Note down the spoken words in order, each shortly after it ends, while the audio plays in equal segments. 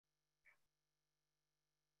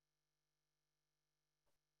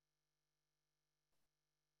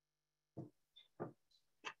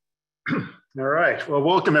All right. Well,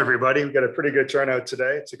 welcome everybody. We've got a pretty good turnout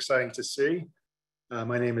today. It's exciting to see.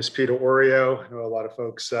 My name is Peter Oreo. I know a lot of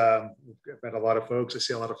folks. I've met a lot of folks. I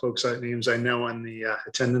see a lot of folks' names I know on the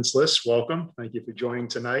attendance list. Welcome. Thank you for joining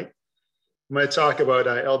tonight. I'm going to talk about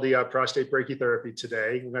LDR prostate brachytherapy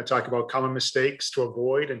today. We're going to talk about common mistakes to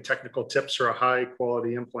avoid and technical tips for a high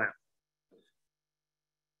quality implant.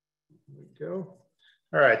 There we go.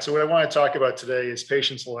 All right, so what I want to talk about today is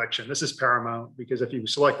patient selection. This is paramount because if you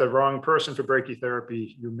select the wrong person for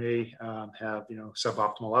brachytherapy, you may have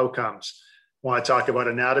suboptimal outcomes. I want to talk about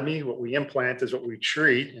anatomy. What we implant is what we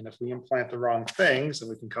treat, and if we implant the wrong things, then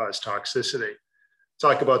we can cause toxicity.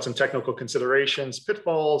 Talk about some technical considerations,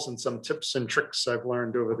 pitfalls, and some tips and tricks I've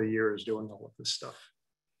learned over the years doing all of this stuff.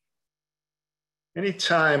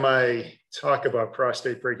 Anytime I talk about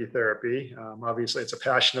prostate brachytherapy, obviously it's a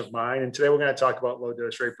passion of mine. And today we're going to talk about low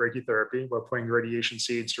dose rate brachytherapy. We're putting radiation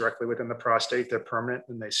seeds directly within the prostate. They're permanent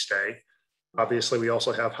and they stay. Obviously, we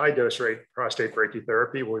also have high dose rate prostate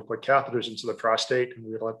brachytherapy where we put catheters into the prostate and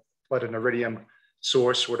we let an iridium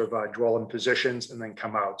source sort of dwell in positions and then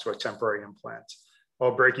come out. So a temporary implant.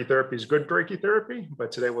 All brachytherapy is good brachytherapy,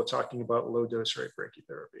 but today we're talking about low dose rate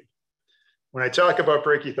brachytherapy. When I talk about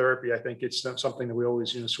brachytherapy, I think it's something that we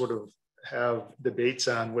always sort of have debates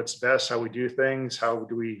on what's best, how we do things, how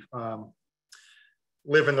do we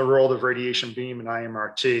live in the world of radiation beam and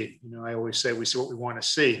IMRT. I always say we see what we want to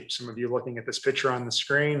see. Some of you looking at this picture on the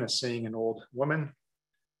screen are seeing an old woman.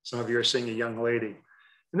 Some of you are seeing a young lady.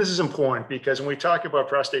 And this is important because when we talk about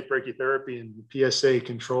prostate brachytherapy and PSA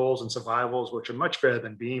controls and survivals, which are much better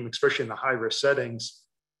than beam, especially in the high risk settings,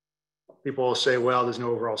 people will say, well, there's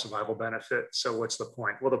no overall survival benefit. So what's the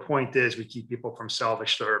point? Well, the point is we keep people from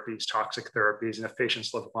salvage therapies, toxic therapies. And if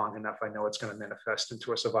patients live long enough, I know it's going to manifest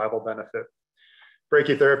into a survival benefit.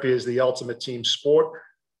 Brachytherapy is the ultimate team sport.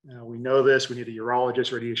 We know this. We need a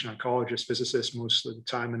urologist, radiation oncologist, physicist most of the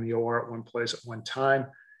time in the OR at one place at one time.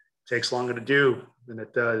 It takes longer to do than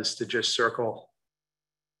it does to just circle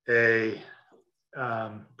a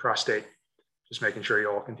prostate. Just making sure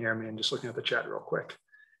you all can hear me and just looking at the chat real quick.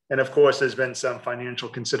 And of course, there's been some financial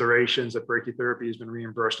considerations that brachytherapy has been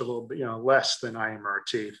reimbursed a little bit, less than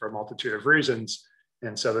IMRT for a multitude of reasons.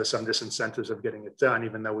 And so there's some disincentives of getting it done,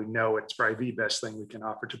 even though we know it's probably the best thing we can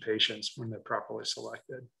offer to patients when they're properly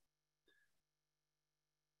selected.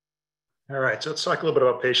 All right, so let's talk a little bit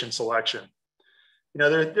about patient selection.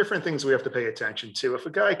 There are different things we have to pay attention to. If a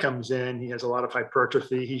guy comes in, he has a lot of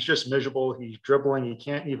hypertrophy, he's just miserable, he's dribbling, he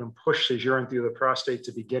can't even push his urine through the prostate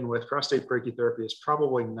to begin with, prostate brachytherapy is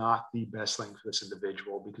probably not the best thing for this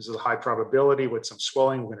individual because of the high probability with some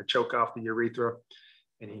swelling, we're going to choke off the urethra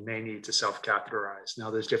and he may need to self-catheterize. Now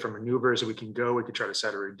there's different maneuvers that we can go. We could try to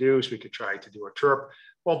set or reduce, we could try to do a TURP,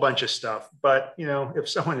 a whole bunch of stuff. But if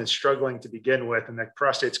someone is struggling to begin with and the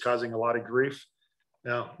prostate's causing a lot of grief,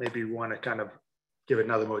 maybe we want to kind of give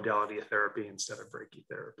another modality of therapy instead of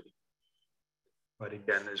brachytherapy. But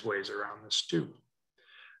again, there's ways around this too.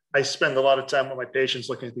 I spend a lot of time with my patients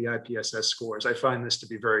looking at the IPSS scores. I find this to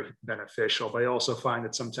be very beneficial, but I also find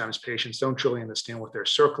that sometimes patients don't truly understand what they're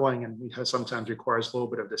circling and sometimes requires a little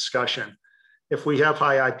bit of discussion. If we have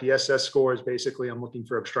high IPSS scores, basically I'm looking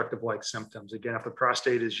for obstructive-like symptoms. Again, if the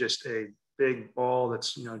prostate is just a big ball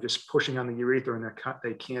that's just pushing on the urethra and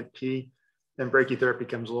they can't pee, then brachytherapy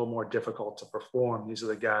becomes a little more difficult to perform. These are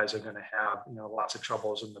the guys that are going to have lots of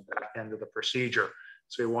troubles in the back end of the procedure.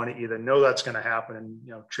 So we want to either know that's going to happen and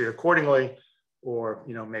treat accordingly, or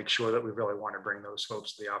make sure that we really want to bring those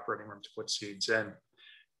folks to the operating room to put seeds in.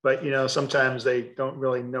 But sometimes they don't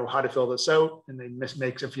really know how to fill this out, and they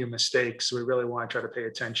make a few mistakes. So we really want to try to pay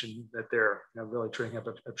attention that they're really treating up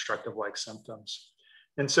obstructive-like symptoms.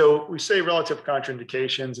 And so we say relative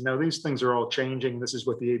contraindications. Now these things are all changing. This is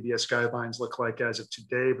what the ABS guidelines look like as of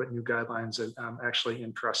today, but new guidelines are actually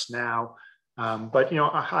in press now. But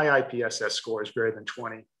a high IPSS score is greater than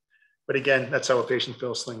 20. But again, that's how a patient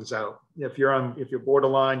fills things out. If you're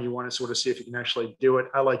borderline, you want to sort of see if you can actually do it.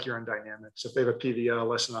 I like urine dynamics. If they have a PVL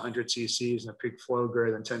less than 100 cc's and a peak flow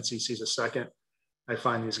greater than 10 cc's a second, I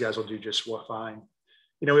find these guys will do just fine.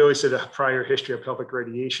 We always said a prior history of pelvic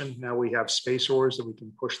radiation. Now we have spacers that we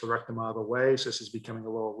can push the rectum out of the way. So this is becoming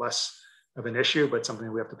a little less of an issue, but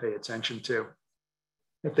something we have to pay attention to.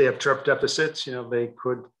 If they have TURP deficits, they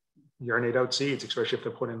could urinate out seeds, especially if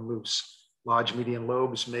they're put in loose. Large median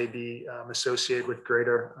lobes may be associated with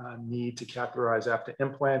greater need to catheterize after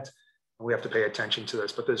implant. And we have to pay attention to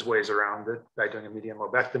this, but there's ways around it by doing a median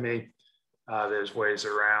lobectomy. There's ways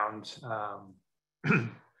around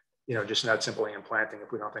just not simply implanting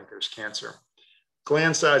if we don't think there's cancer.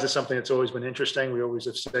 Gland size is something that's always been interesting. We always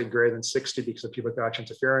have said greater than 60 because of pubic arch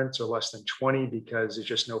interference, or less than 20 because there's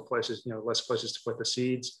just no places, less places to put the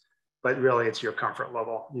seeds. But really, it's your comfort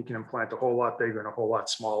level. You can implant a whole lot bigger and a whole lot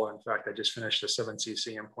smaller. In fact, I just finished a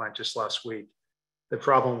 7cc implant just last week. The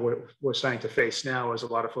problem we're starting to face now is a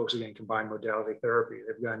lot of folks are getting combined modality therapy.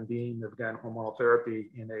 They've gotten beam, they've gotten hormonal therapy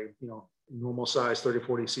in a normal size 30,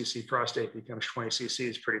 40 cc prostate becomes 20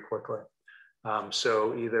 cc's pretty quickly.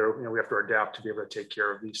 So either we have to adapt to be able to take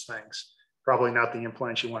care of these things. Probably not the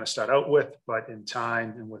implants you want to start out with, but in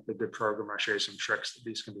time and with a good program, I'll show you some tricks that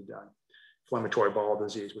these can be done. Inflammatory bowel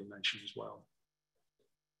disease we mentioned as well.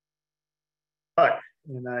 All right,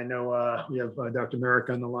 and I know we have Dr. Merrick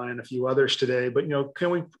on the line, a few others today, but can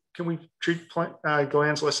we treat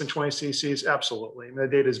glands less than 20 cc's? Absolutely. I mean, the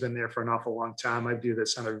data has been there for an awful long time. I do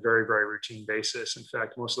this on a very, very routine basis. In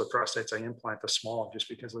fact, most of the prostates I implant are small just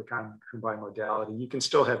because of the kind of combined modality. You can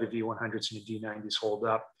still have your V100s and your D90s hold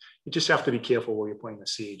up. You just have to be careful where you're putting the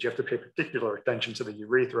seeds. You have to pay particular attention to the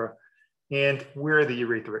urethra and where the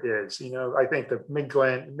urethra is. I think the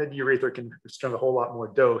mid-urethra can withstand a whole lot more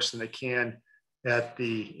dose than it can at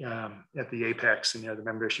the apex and the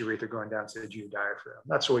membranous urethra going down to the diaphragm.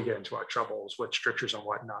 That's where we get into our troubles with strictures and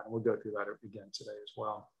whatnot, and we'll go through that again today as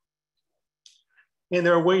well. And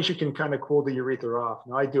there are ways you can kind of cool the urethra off.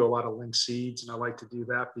 Now, I do a lot of link seeds, and I like to do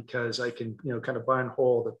that because I can kind of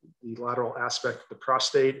buttonhole the lateral aspect of the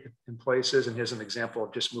prostate in places. And here's an example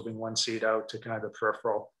of just moving one seed out to kind of the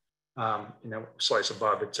peripheral slice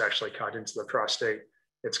above. It's actually cut into the prostate.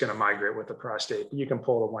 It's going to migrate with the prostate. You can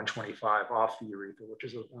pull the 125 off the urethra, which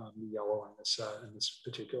is the yellow in this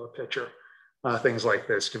particular picture. Things like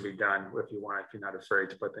this can be done if you want. If you're not afraid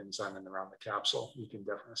to put things on and around the capsule, you can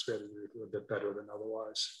definitely spare the urethra a bit better than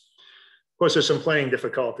otherwise. Of course, there's some planning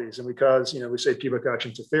difficulties, and because we say pubic arch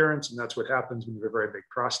interference, and that's what happens when you have a very big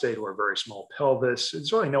prostate or a very small pelvis.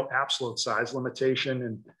 There's really no absolute size limitation.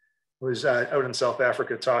 And was out in South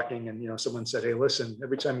Africa talking, and someone said, "Hey, listen,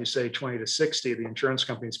 every time you say 20 to 60, the insurance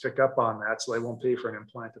companies pick up on that, so they won't pay for an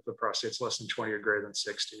implant if the prostate's less than 20 or greater than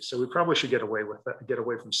 60." So we probably should get away with that, get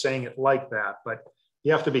away from saying it like that. But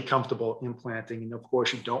you have to be comfortable implanting, and of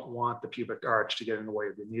course, you don't want the pubic arch to get in the way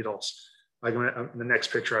of the needles. Like in the next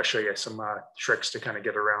picture, I'll show you some tricks to kind of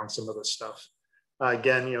get around some of this stuff.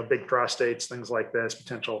 Again, big prostates, things like this,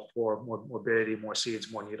 potential for more morbidity, more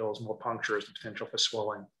seeds, more needles, more punctures, the potential for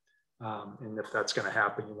swelling. And if that's going to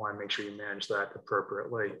happen, you want to make sure you manage that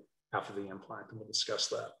appropriately after the implant, and we'll discuss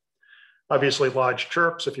that. Obviously, large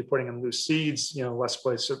chirps, if you're putting in loose seeds, less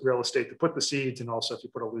real estate to put the seeds, and also if you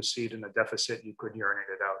put a loose seed in a deficit, you could urinate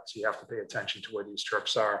it out. So you have to pay attention to where these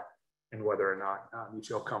chirps are and whether or not you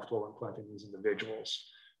feel comfortable implanting these individuals.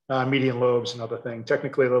 Median lobes, another thing,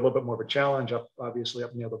 technically a little bit more of a challenge. Obviously,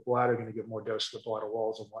 up near the bladder, going to give more dose to the bladder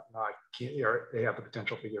walls and whatnot. They have the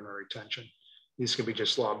potential for urinary retention. These can be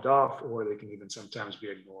just slobbed off, or they can even sometimes be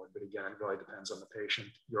ignored. But again, it really depends on the patient,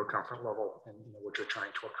 your comfort level, and what you're trying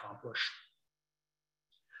to accomplish.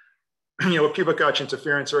 With pubic arch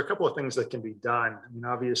interference, there are a couple of things that can be done. I mean,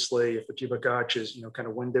 obviously, if the pubic arch is, kind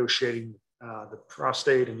of window shading the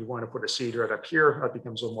prostate, and you want to put a seed right up here, that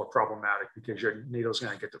becomes a little more problematic because your needle is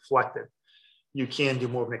going to get deflected. You can do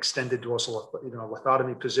more of an extended dorsal,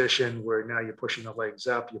 lithotomy position where now you're pushing the legs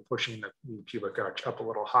up, you're pushing the pubic arch up a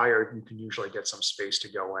little higher. You can usually get some space to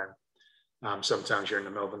go in. Sometimes you're in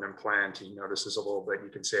the middle of an implant and you notice there's a little bit, you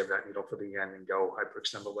can save that needle for the end and go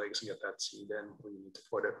hyperextend the legs and get that seed in where you need to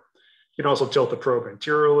put it. You can also tilt the probe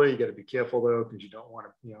anteriorly. You got to be careful though, because you don't want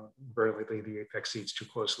to, very likely the apex seeds too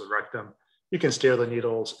close to the rectum. You can steer the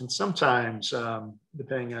needles, and sometimes,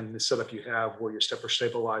 depending on the setup you have, where your stepper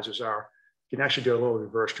stabilizers are, you can actually do a little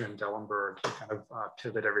reverse Trendelenburg to kind of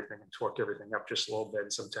pivot everything and torque everything up just a little bit.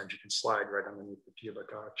 And sometimes you can slide right underneath the pubic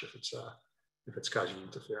arch if it's causing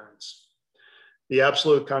interference. The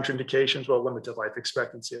absolute contraindications, well, limited life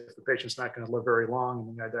expectancy. If the patient's not going to live very long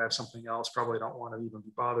and they got to have something else, probably don't want to even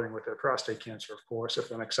be bothering with their prostate cancer, of course,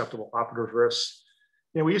 if unacceptable operative risks.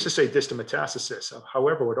 We used to say distant metastasis.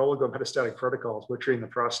 However, with oligometastatic protocols, we're treating the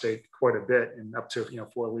prostate quite a bit, and up to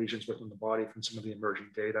 4 lesions within the body from some of the emerging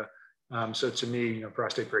data. So to me,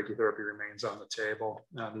 prostate brachytherapy remains on the table.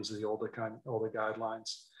 These are the older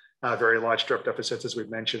guidelines. Very large strep deficits, as we've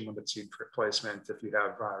mentioned, limited seed replacement if you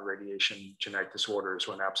have radiation genetic disorders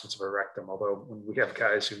or an absence of a rectum. Although when we have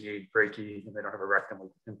guys who need brachy and they don't have a rectum, we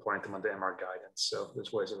implant them under MR guidance. So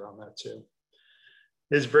there's ways around that too.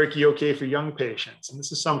 Is brachy okay for young patients? And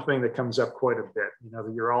this is something that comes up quite a bit. The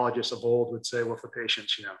urologists of old would say, well, for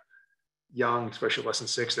patients, young, especially less than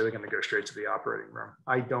 60, they're going to go straight to the operating room.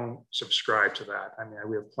 I don't subscribe to that. I mean,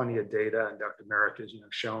 we have plenty of data, and Dr. Merrick has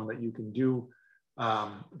shown that you can do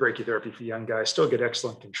brachytherapy for young guys, still get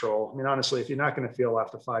excellent control. I mean, honestly, if you're not going to feel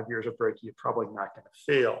after 5 years of brachy, you're probably not going to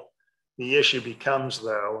feel. The issue becomes,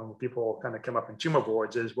 though, when people kind of come up in tumor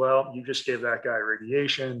boards is, well, you just gave that guy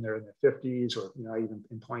radiation. They're in their 50s, or even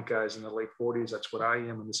implant guys in the late 40s. That's what I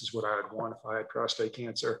am, and this is what I would want if I had prostate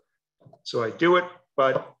cancer. So I do it,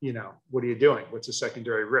 but what are you doing? What's the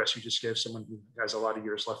secondary risk? You just gave someone who has a lot of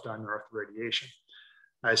years left on earth radiation.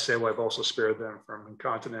 I say, well, I've also spared them from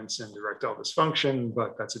incontinence and erectile dysfunction,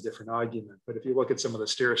 but that's a different argument. But if you look at some of the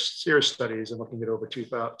SEER studies and looking at over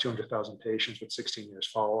 200,000 patients with 16 years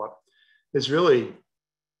follow-up, there's really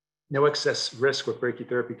no excess risk with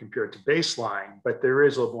brachytherapy compared to baseline, but there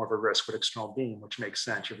is a little more of a risk with external beam, which makes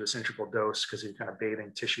sense. You have this integral dose because you're kind of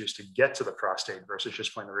bathing tissues to get to the prostate versus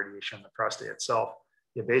just putting the radiation on the prostate itself.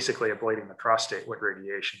 You're basically ablating the prostate with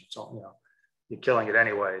radiation. It's all, you're killing it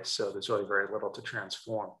anyway, so there's really very little to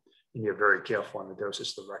transform. And you're very careful on the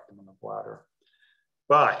doses of the rectum and the bladder.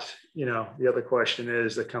 But, the other question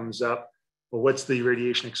that comes up, well, what's the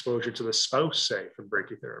radiation exposure to the spouse, say, from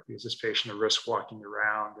brachytherapy? Is this patient at risk walking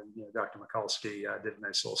around? And Dr. Mikulski did a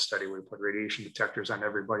nice little study where he put radiation detectors on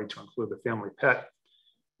everybody to include the family pet.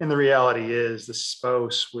 And the reality is the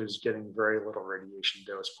spouse was getting very little radiation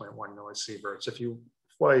dose, 0.1 millisieverts. If you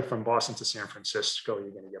fly from Boston to San Francisco,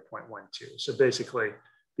 you're going to get 0.12. So basically,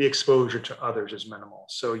 the exposure to others is minimal.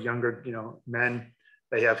 So younger, men,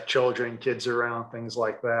 they have children, kids around, things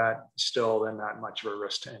like that. Still, they're not much of a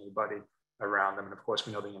risk to anybody around them. And of course,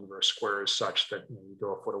 we know the inverse square is such that you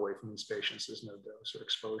go a foot away from these patients, there's no dose or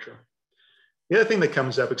exposure. The other thing that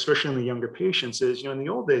comes up, especially in the younger patients, is, in the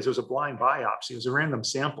old days, it was a blind biopsy. It was a random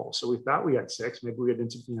sample. So we thought we had 6, maybe we had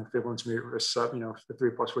fibrillar intermediate risk sub, the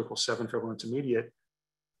 3 + 4 = 7 fibrillar intermediate.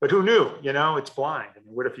 But who knew? It's blind.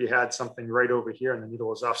 What if you had something right over here and the needle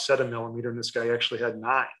was offset a millimeter and this guy actually had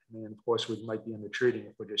 9? Of course, we might be undertreating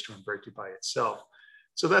if we're just doing brachy by itself.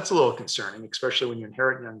 So that's a little concerning, especially when you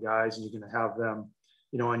inherit young guys and you're going to have them,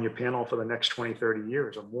 on your panel for the next 20, 30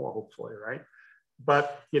 years or more, hopefully, right?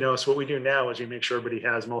 But, so what we do now is we make sure everybody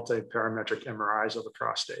has multi-parametric MRIs of the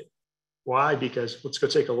prostate. Why? Because let's go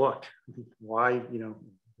take a look. Why,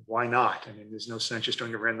 why not? There's no sense just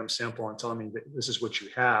doing a random sample and telling me that this is what you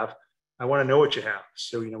have. I want to know what you have.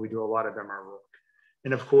 So, we do a lot of MR work.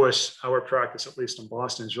 And of course, our practice, at least in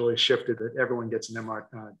Boston, has really shifted that everyone gets an MR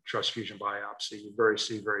transfusion biopsy. You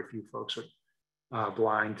see very few folks with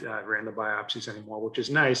blind random biopsies anymore, which is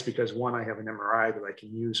nice because 1, I have an MRI that I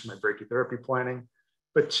can use for my brachytherapy planning.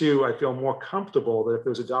 But 2, I feel more comfortable that if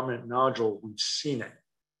there's a dominant nodule, we've seen it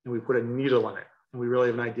and we put a needle in it. And we really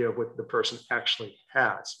have an idea of what the person actually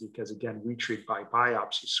has, because again, we treat by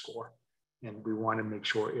biopsy score, and we want to make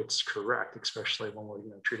sure it's correct, especially when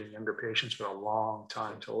we're treating younger patients with a long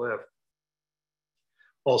time to live.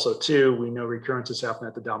 Also, 2, we know recurrences happen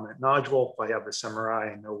at the dominant nodule. If I have this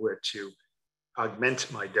MRI, I know where to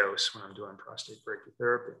augment my dose when I'm doing prostate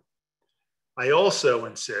brachytherapy. I also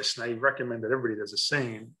insist, and I recommend that everybody does the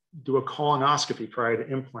same, do a colonoscopy prior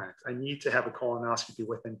to implant. I need to have a colonoscopy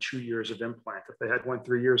within 2 years of implant. If they had one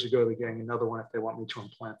 3 years ago, they're getting another one if they want me to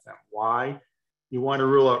implant them. Why? You want to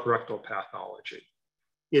rule out rectal pathology.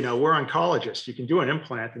 We're oncologists. You can do an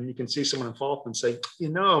implant and you can see someone in follow-up and say,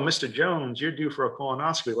 Mr. Jones, you're due for a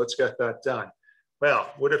colonoscopy. Let's get that done.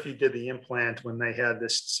 Well, what if you did the implant when they had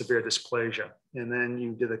this severe dysplasia and then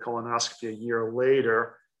you did the colonoscopy a year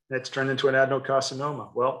later and it's turned into an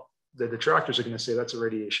adenocarcinoma? Well, the detractors are going to say that's a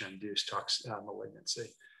radiation-induced malignancy.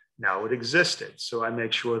 Now, it existed, so I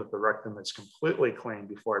make sure that the rectum is completely clean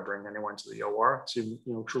before I bring anyone to the OR to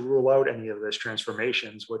rule out any of those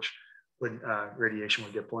transformations, which radiation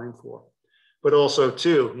would get blamed for. But also,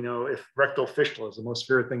 too, if rectal fistula is the most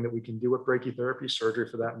feared thing that we can do with brachytherapy, surgery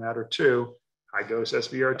for that matter, too, high dose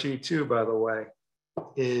SBRT, too, by the way,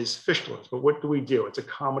 is fistulas. But what do we do? It's a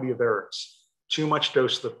comedy of errors. Too much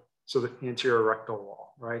dose to the anterior rectal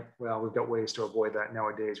wall, right? Well, we've got ways to avoid that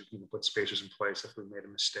nowadays. We can put spacers in place if we made a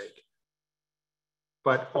mistake.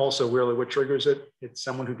 But also, really, what triggers it? It's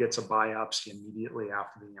someone who gets a biopsy immediately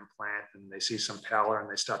after the implant, and they see some pallor, and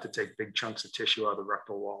they start to take big chunks of tissue out of the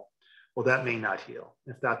rectal wall. Well, that may not heal.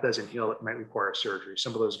 If that doesn't heal, it might require surgery.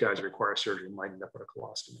 Some of those guys who require surgery might end up with a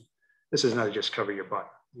colostomy. This is not to just cover your butt.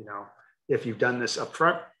 If you've done this up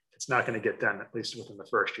front, it's not going to get done, at least within the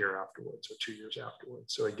first year afterwards or 2 years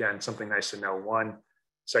afterwards. So again, something nice to know. 1,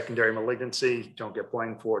 secondary malignancy, don't get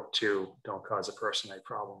blamed for it. 2, don't cause a person any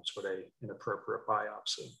problems with an inappropriate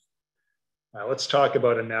biopsy. Let's talk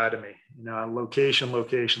about anatomy. Location.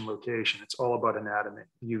 It's all about anatomy.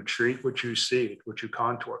 You treat what you see, what you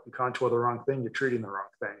contour. If you contour the wrong thing, you're treating the wrong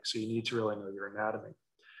thing. So you need to really know your anatomy.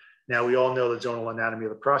 Now, we all know the zonal anatomy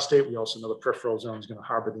of the prostate. We also know the peripheral zone is going to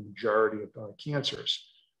harbor the majority of cancers.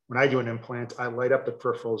 When I do an implant, I light up the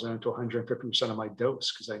peripheral zone to 150% of my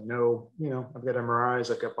dose because I know, I've got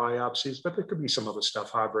MRIs, I've got biopsies, but there could be some other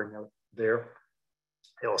stuff harboring out there.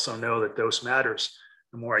 I also know that dose matters.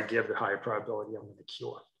 The more I give, the higher probability I'm going to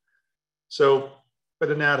cure. So,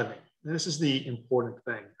 but anatomy, and this is the important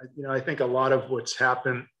thing. I think a lot of what's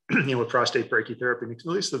happened, with prostate brachytherapy, at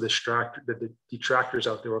least the detractors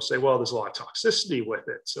out there will say, well, there's a lot of toxicity with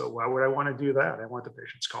it. So why would I want to do that? I want the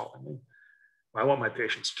patients calling me. I want my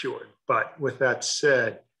patients cured. But with that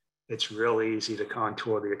said, it's really easy to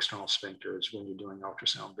contour the external sphincters when you're doing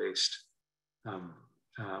ultrasound-based,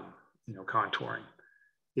 contouring.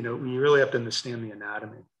 You really have to understand the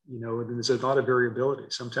anatomy. There's a lot of variability.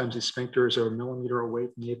 Sometimes these sphincters are a millimeter away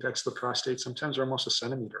from the apex of the prostate. Sometimes they're almost a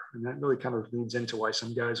centimeter. And that really kind of leads into why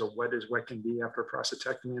some guys are wet as wet can be after a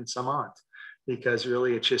prostatectomy and some aren't, because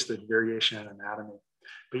really it's just the variation in anatomy.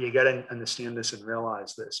 But you got to understand this and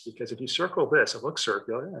realize this, because if you circle this, it looks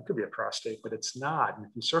circular, it could be a prostate, but it's not. And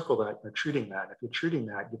if you circle that, you're treating that. If you're treating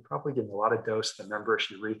that, you're probably getting a lot of dose to the membranous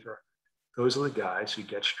urethra. Those are the guys who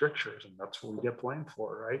get strictures, and that's what we get blamed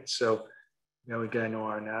for, right? So, we got to know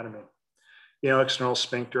our anatomy. External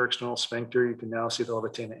sphincter, you can now see the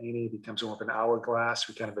levatina ani becomes more of an hourglass.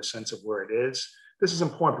 We kind of have a sense of where it is. This is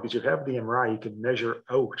important because you have the MRI, you can measure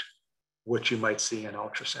out what you might see in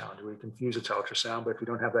ultrasound. We confuse it to ultrasound, but if you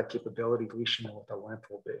don't have that capability, at least you know what the length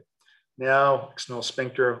will be. Now, external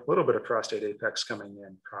sphincter, a little bit of prostate apex coming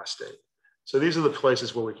in, prostate. So these are the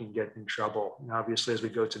places where we can get in trouble. And obviously, as we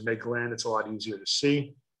go to mid-gland, it's a lot easier to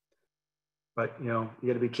see. But, you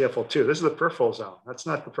got to be careful too. This is the peripheral zone. That's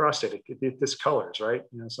not the prostate. This colors, right?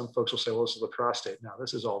 Some folks will say, well, this is the prostate. No,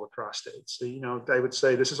 this is all the prostate. So, I would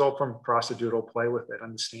say this is all from prostadural. Play with it,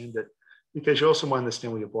 understand it, because you also want to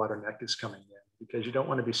understand where your bladder neck is coming in, because you don't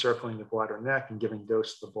want to be circling the bladder neck and giving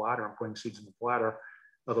dose to the bladder and putting seeds in the bladder.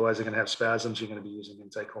 Otherwise, they're going to have spasms. You're going to be using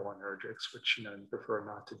anticholinergics, which, you prefer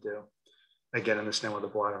not to do. Again, understand where the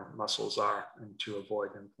bladder muscles are and to avoid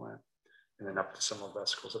implant. And then up to some of the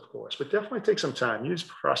vesicles, of course. But definitely take some time. Use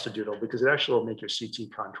prostadural because it actually will make your CT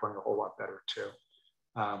contouring a whole lot better too.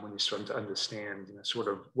 When you start to understand, sort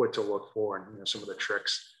of what to look for and, some of the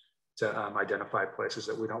tricks to identify places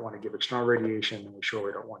that we don't want to give external radiation and we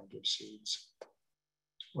surely don't want to give seeds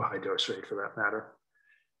or high dose rate for that matter.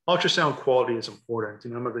 Ultrasound quality is important.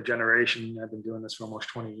 I'm of the generation, I've been doing this for almost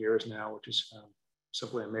 20 years now, which is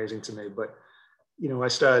simply amazing to me. But I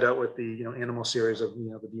started out with the, animal series of,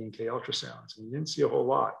 the B&K ultrasounds, and you didn't see a whole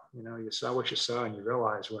lot. You saw what you saw, and you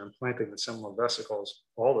realize we're implanting the seminal vesicles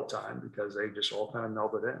all the time because they just all kind of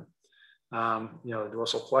melded in. The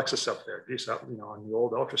dorsal plexus up there, on the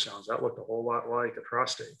old ultrasounds, that looked a whole lot like a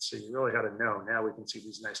prostate. So you really had to know. Now we can see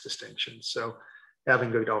these nice distinctions. So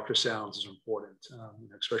having good ultrasounds is important,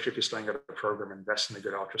 especially if you're starting out a program, invest in a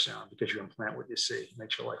good ultrasound because you implant what you see. It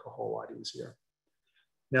makes your life a whole lot easier.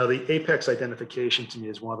 Now, the apex identification to me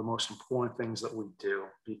is one of the most important things that we do,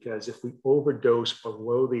 because if we overdose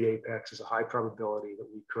below the apex, there's a high probability that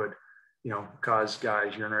we could, cause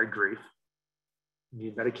guys urinary grief,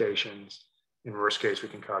 need medications. In worst case, we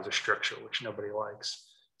can cause a stricture, which nobody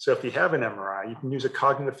likes. So if you have an MRI, you can use a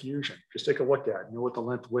cognitive fusion. Just take a look at it, know what the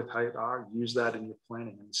length, width, height are, use that in your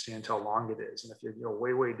planning and understand how long it is. And if you're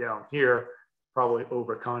way, way down here, probably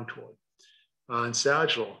over contoured. In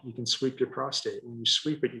sagittal, you can sweep your prostate. When you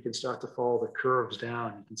sweep it, you can start to follow the curves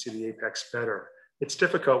down. You can see the apex better. It's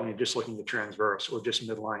difficult when you're just looking at transverse or just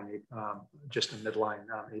midline,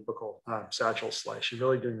 apical sagittal slice. You're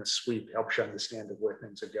really doing the sweep, helps you understand where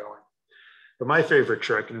things are going. But my favorite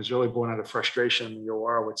trick, and it was really born out of frustration in the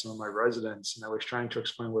OR with some of my residents, and I was trying to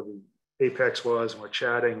explain where the apex was, and we're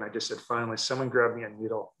chatting, and I just said, finally, someone grab me a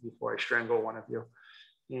needle before I strangle one of you.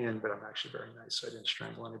 But I'm actually very nice, so I didn't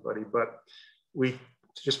strangle anybody. But we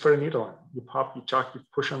just put a needle in. You pop, you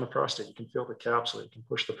push on the prostate. You can feel the capsule. You can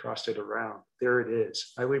push the prostate around. There it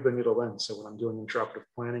is. I leave the needle in. So when I'm doing intraoperative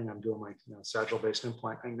planning, I'm doing my sagittal-based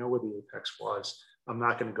implant. I know where the apex was. I'm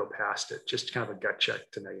not going to go past it. Just kind of a gut check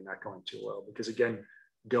to know you're not going too low. Because again,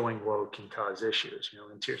 going low can cause issues.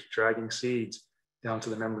 And dragging seeds down to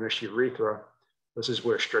the membranous urethra. This is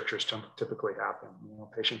where strictures typically happen. A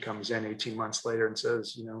patient comes in 18 months later and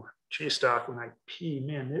says, geez, doc, when I pee,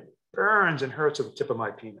 man, it burns and hurts at the tip of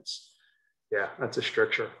my penis. Yeah, that's a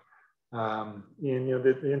stricture.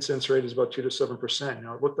 The incidence rate is about 2 to 7%.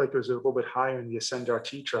 Now, it looked like it was a little bit higher in the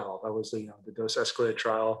Ascend-RT trial. That was the dose escalated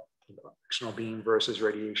trial, external beam versus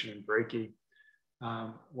radiation and brachy.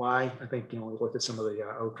 Why? I think, we looked at some of the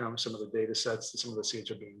outcomes, some of the data sets, some of the seeds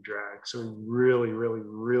are being dragged. So we really, really,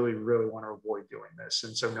 really, really want to avoid doing this.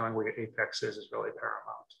 And so knowing where your apex is really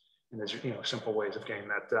paramount. And there's, simple ways of getting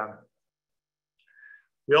that done.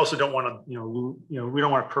 We also don't want to, we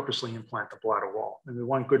don't want to purposely implant the bladder wall. And we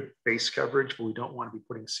want good base coverage, but we don't want to be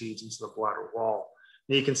putting seeds into the bladder wall.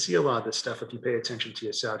 And you can see a lot of this stuff if you pay attention to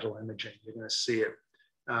your sagittal imaging. You're going to see it.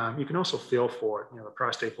 You can also feel for it, the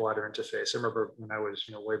prostate bladder interface. I remember when I was,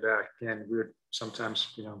 way back then, we would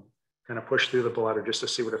sometimes, kind of push through the bladder just to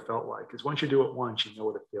see what it felt like. Because once you do it once, you know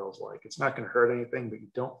what it feels like. It's not going to hurt anything, but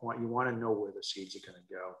you want to know where the seeds are going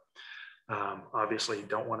to go. Obviously, you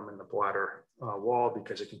don't want them in the bladder wall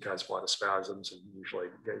because it can cause bladder spasms. And usually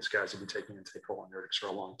these guys will be taking anticholinergics for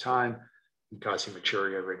a long time and cause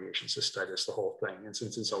hematuria, radiation cystitis, the whole thing.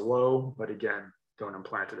 Instances are low, but again, don't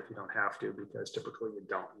implant it if you don't have to, because typically you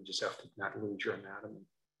don't. You just have to not lose your anatomy.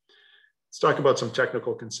 Let's talk about some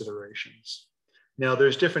technical considerations. Now,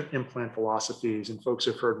 there's different implant philosophies, and folks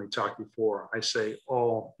have heard me talk before. I say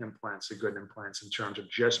all implants are good implants in terms of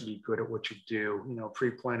just be good at what you do.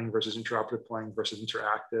 Pre-planning versus intraoperative planning versus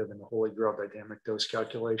interactive, and the holy grail dynamic dose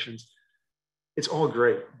calculations. It's all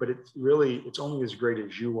great, but it's only as great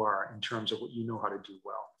as you are in terms of what you know how to do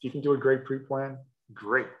well. If you can do a great pre-plan,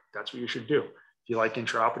 great. That's what you should do. If you like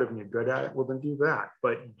intraoperative and you're good at it, well, then do that.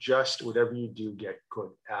 But just whatever you do, get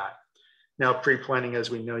good at. Now, pre-planning, as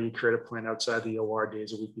we know, you create a plan outside the OR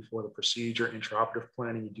days a week before the procedure. Intraoperative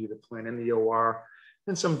planning, you do the plan in the OR.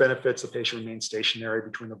 And some benefits, the patient remains stationary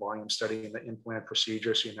between the volume study and the implant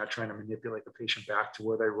procedure, so you're not trying to manipulate the patient back to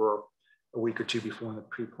where they were a week or two before in the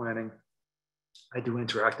pre-planning. I do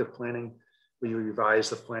interactive planning, where you revise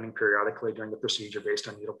the planning periodically during the procedure based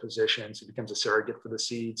on needle positions. It becomes a surrogate for the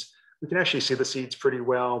seeds. We can actually see the seeds pretty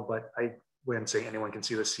well, but I wouldn't say anyone can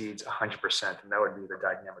see the seeds 100%, and that would be the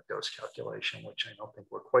dynamic dose calculation, which I don't think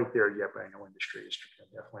we're quite there yet, but I know industry is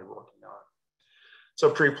definitely working on. So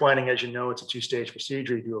pre-planning, as you know, it's a two-stage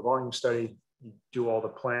procedure. You do a volume study, you do all the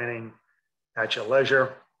planning at your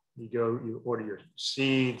leisure. You order your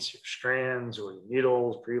seeds, your strands, or your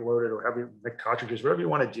needles, preloaded, or have the cartridges, whatever you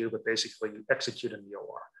want to do, but basically you execute in the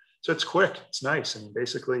OR. So it's quick, it's nice. And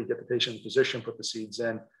basically you get the patient in position, put the seeds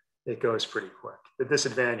in, it goes pretty quick. The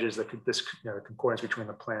disadvantage is the concordance between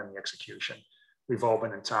the plan and the execution. We've all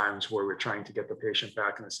been in times where we're trying to get the patient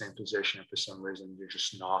back in the same position, and for some reason you're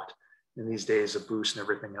just not. In these days of boost and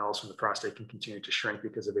everything else, when the prostate can continue to shrink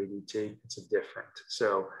because of ADT, it's a different.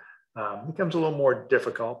 So it becomes a little more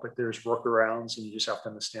difficult, but there's workarounds, and you just have to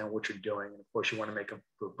understand what you're doing. And of course, you want to make a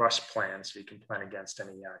robust plan so you can plan against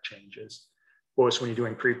any changes. Of course, when you're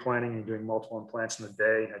doing pre-planning and you're doing multiple implants in the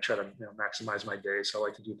day, I try to maximize my day. So I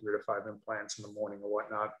like to do 3 to 5 implants in the morning or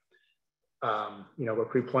whatnot. But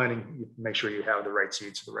pre-planning, you make sure you have the right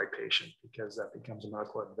seeds for the right patient, because that becomes a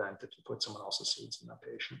medical event if you put someone else's seeds in that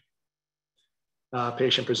patient.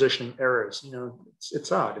 Patient positioning errors,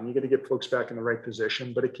 it's odd, and you got to get folks back in the right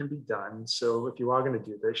position, but it can be done. So if you are going to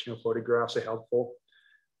do this, photographs are helpful.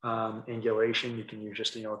 Angulation, you can use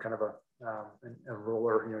just, kind of a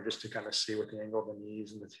ruler, just to kind of see what the angle of the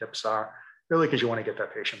knees and the hips are, really, because you want to get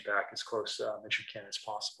that patient back as close as you can as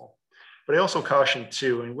possible. But I also caution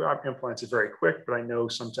too, and our implants are very quick, but I know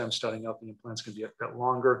sometimes starting out the implants can be a bit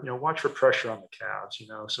longer. Watch for pressure on the calves,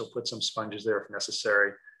 so put some sponges there if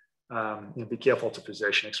necessary. Be careful to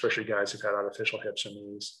position, especially guys who've had artificial hips or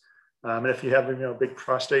knees. And if you have a big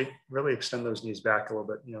prostate, really extend those knees back a little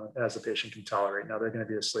bit, as the patient can tolerate. Now, they're going to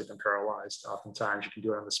be asleep and paralyzed. Oftentimes you can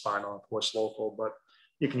do it on the spinal and post local, but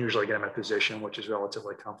you can usually get them in a position which is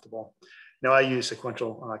relatively comfortable. Now, I use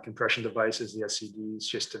sequential compression devices, the SCDs,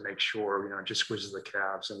 just to make sure, it just squeezes the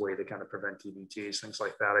calves in a way to kind of prevent DVTs, things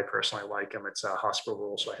like that. I personally like them. It's a hospital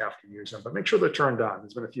rule, so I have to use them, but make sure they're turned on.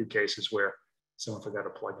 There's been a few cases where someone forgot to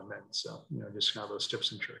plug them in. So, just kind of those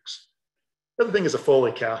tips and tricks. The other thing is a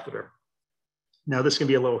Foley catheter. Now, this can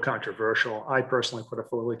be a little controversial. I personally put a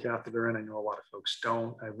Foley catheter in. I know a lot of folks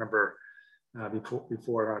don't. I remember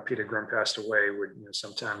before Peter Grimm passed away, would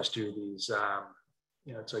sometimes do these,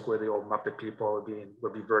 it's like where the old Muppet people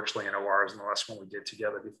would be virtually in ORs. And the last one we did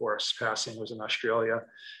together before his passing was in Australia.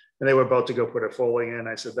 And they were about to go put a Foley in.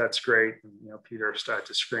 I said, that's great. And, Peter started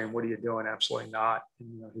to scream, what are you doing? Absolutely not.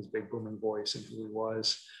 And, his big booming voice and who he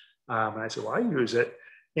was. And I said, well, I use it.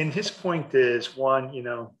 And his point is, one,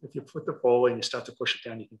 if you put the Foley and you start to push it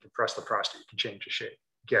down, you can compress the prostate, you can change the shape,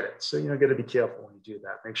 get it. So, got to be careful when you do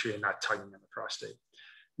that. Make sure you're not tugging on the prostate.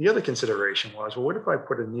 The other consideration was, well, what if I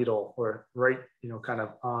put a needle or right, kind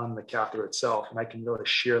of on the catheter itself, and I can really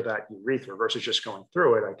shear that urethra versus just going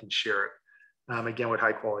through it, I can shear it. Again, with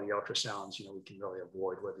high quality ultrasounds, we can really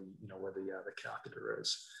avoid where the catheter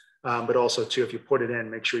is. But also too, if you put it in,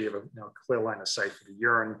 make sure you have a clear line of sight for the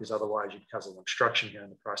urine, because otherwise you cause an obstruction here in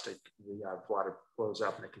the prostate. The bladder blows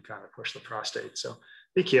up and it can kind of push the prostate. So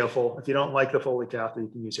be careful. If you don't like the Foley catheter, you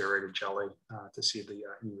can use aerated jelly to see the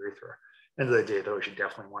urethra. End of the day, though, you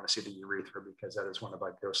definitely want to see the urethra, because that is one of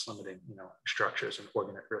our dose limiting, structures and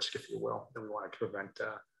organ at risk, if you will, that we want to prevent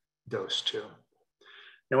dose too.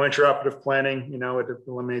 Now, intraoperative planning, it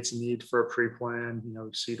eliminates the need for a pre-plan.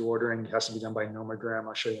 Seed ordering has to be done by nomogram.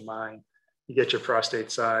 I'll show you mine. You get your prostate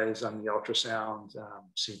size on the ultrasound,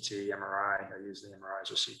 CT, MRI. I use the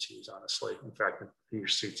MRIs or CTs, honestly. In fact, I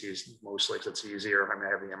use CTs mostly because it's easier. I mean,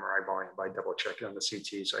 I have the MRI volume by double checking on the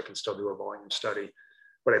CT, so I can still do a volume study.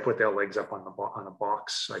 But I put their legs up on a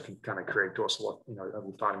box, so I can kind of create dorsal,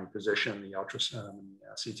 lithotomy position, the ultrasound,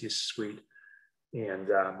 CT suite, and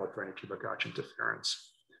look for any pubic arch interference.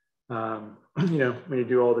 When you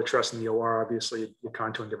do all the truss in the OR, obviously you're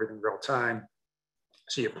contouring everything real time.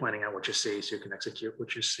 So you're planning out what you see so you can execute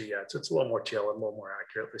what you see. So it's a little more tailored, a little more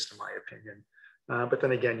accurate, at least in my opinion. But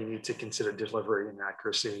then again, you need to consider delivery and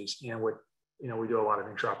accuracies. And we do a lot of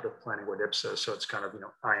intraoperative planning with IPSA. So it's kind of,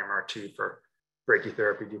 IMRT for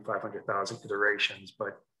brachytherapy, do 500,000 iterations,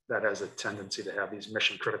 but that has a tendency to have these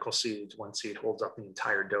mission critical seeds. One seed holds up the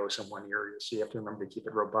entire dose in one area. So you have to remember to keep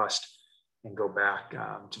it robust and go back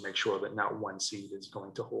to make sure that not one seed is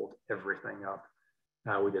going to hold everything up.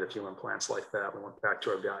 We did a few implants like that. We went back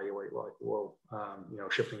to evaluate,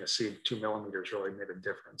 shifting a seed 2 millimeters really made a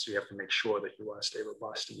difference. So you have to make sure that you stay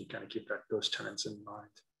robust and you kind of keep those tenets in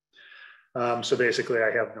mind. So basically I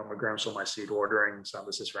have nomograms for my seed ordering. So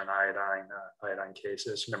this is for an iodine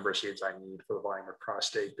cases, number of seeds I need for the volume of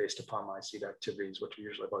prostate based upon my seed activities, which are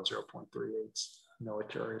usually about 0.38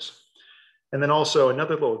 millicuries. And then also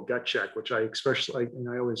another little gut check, which I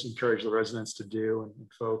always encourage the residents to do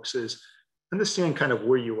and folks, is understand kind of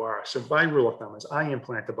where you are. So by rule of thumb is I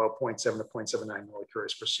implant about 0.7 to 0.79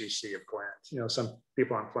 millicuries per cc of gland. Some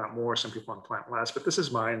people implant more, some people implant less, but this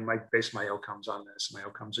is mine. I base my outcomes on this. My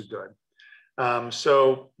outcomes are good.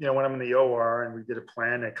 So when I'm in the OR and we did a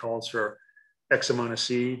plan that calls for X amount of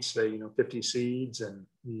seeds, say 50 seeds, and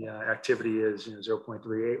the activity is 0.38,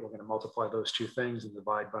 we're going to multiply those two things and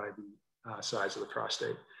divide by the size of the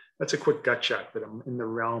prostate. That's a quick gut check, but I'm in the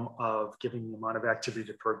realm of giving the amount of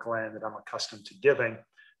activity per gland that I'm accustomed to giving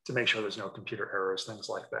to make sure there's no computer errors, things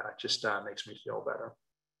like that. Just makes me feel better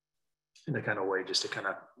in the kind of way, just to kind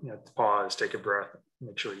of pause, take a breath,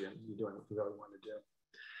 make sure you're doing what you really want to do.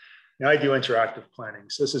 Now I do interactive planning.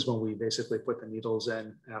 So this is when we basically put the needles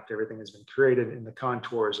in after everything has been created, and the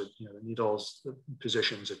contours of the needles, the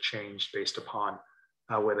positions are changed based upon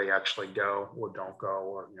where they actually go or don't go,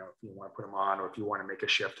 or if you want to put them on, or if you want to make a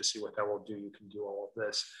shift to see what that will do, you can do all of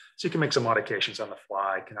this. So you can make some modifications on the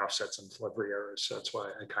fly, can offset some delivery errors. So that's why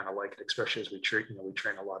I kind of like it, especially as we treat, we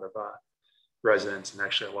train a lot of residents and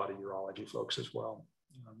actually a lot of urology folks as well,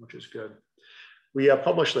 which is good. We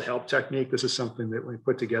published the HELP technique. This is something that we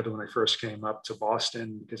put together when I first came up to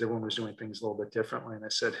Boston, because everyone was doing things a little bit differently. And I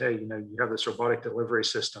said, hey, you have this robotic delivery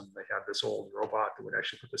system. They had this old robot that would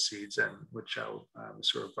actually put the seeds in, which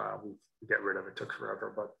we got rid of. It took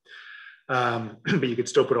forever, but you could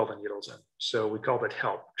still put all the needles in. So we called it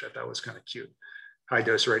HELP, which I thought was kind of cute. High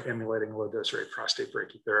dose rate emulating low dose rate prostate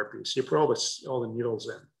brachytherapy. So you put all the needles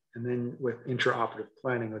in. And then with intraoperative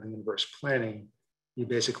planning or the inverse planning, you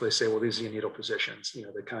basically say, well, these are your needle positions.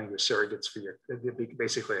 They're kind of your surrogates for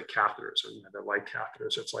basically a catheter. So, they're like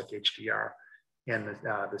catheters. So it's like HDR. And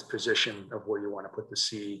this position of where you want to put the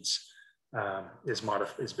seeds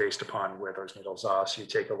is based upon where those needles are. So you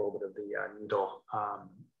take a little bit of the needle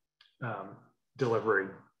delivery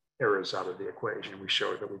errors out of the equation. We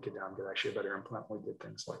showed that we could get actually a better implant when we did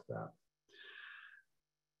things like that.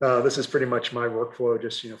 This is pretty much my workflow,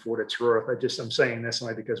 just for what it's worth. I'm saying this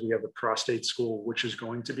only because we have the prostate school, which is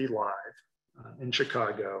going to be live in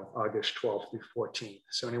Chicago, August 12th through 14th.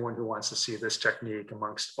 So anyone who wants to see this technique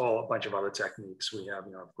amongst a bunch of other techniques, we have,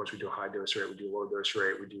 of course, we do high dose rate, we do low dose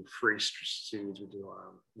rate, we do free seeds, we do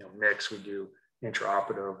mix, we do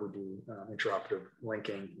intraoperative, we do intraoperative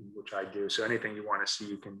linking, which I do. So anything you want to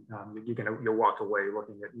see, you'll walk away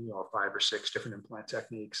looking at 5 or 6 different implant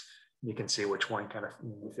techniques. You can see which one kind of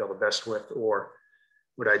you feel the best with. Or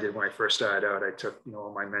what I did when I first started out, I took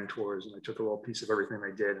all my mentors and I took a little piece of everything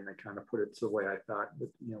they did and I kind of put it to the way I thought that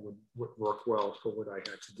would work well for what I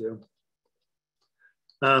had to do.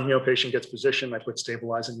 Patient gets positioned. I put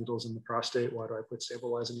stabilizing needles in the prostate. Why do I put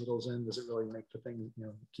stabilizing needles in? Does it really make the thing,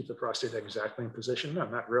 keep the prostate exactly in position? No,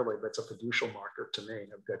 not really, but it's a fiducial marker to me.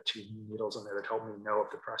 I've got 2 needles in there that help me know if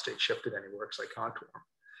the prostate shifted anywhere because I contour them.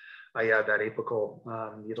 I add that apical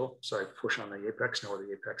needle. So I push on the apex, know where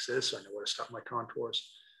the apex is, so I know where to stop my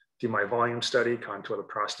contours. do my volume study, contour the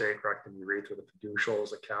prostate, rectum, urethra, the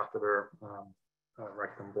fiducials, the catheter,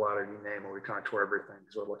 rectum, bladder, you name it, we contour everything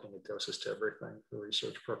because we're looking at doses to everything for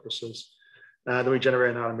research purposes. Then we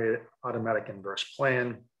generate an automatic inverse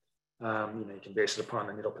plan. You can base it upon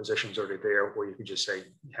the needle positions already there, or you can just say,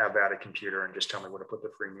 have at a computer and just tell me where to put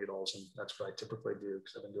the free needles. And that's what I typically do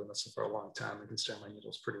because I've been doing this for a long time. I can stand my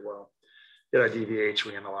needles pretty well. Get our DVH,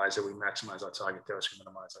 we analyze it, we maximize our target dose, we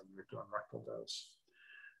minimize our urethral and rectal dose.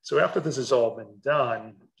 So after this has all been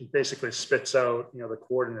done, it basically spits out, the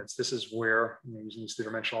coordinates. This is where, using these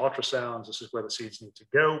three-dimensional ultrasounds, this is where the seeds need to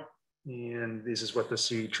go. And this is what the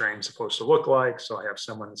seed train is supposed to look like. So I have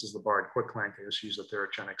someone, this is the barred quick link. I just use the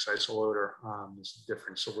Theragenics isoloader. There's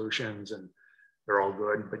different solutions and they're all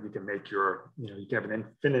good, but you can make you can have an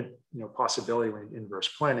infinite, possibility when inverse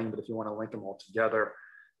planning, but if you want to link them all together,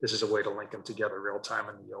 this is a way to link them together real time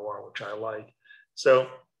in the OR, which I like. So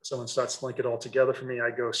someone starts to link it all together for me. I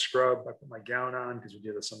go scrub, I put my gown on because we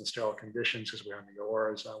do this under sterile conditions because we're in the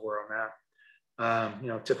OR is where I'm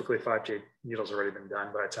at. Typically 5 to 8 needles already been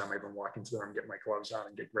done by the time I even walk into the room, get my gloves on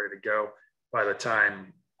and get ready to go. By the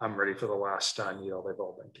time I'm ready for the last needle, they've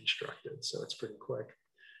all been constructed. So it's pretty quick.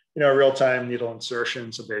 Real-time needle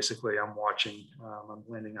insertion. So basically I'm watching, I'm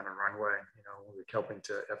landing on a runway, we're helping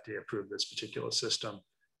to FDA approve this particular system.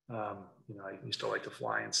 I used to like to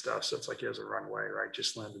fly and stuff. So it's like, here's a runway, right?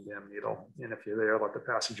 Just land the damn needle. And if you're there, let the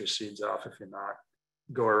passenger seeds off. If you're not,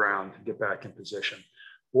 go around and get back in position.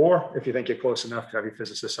 Or if you think you're close enough, to have your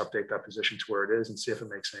physicist update that position to where it is and see if it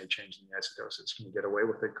makes any change in the acidosis. Can you get away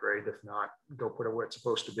with it? Great. If not, go put it where it's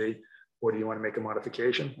supposed to be. Or do you want to make a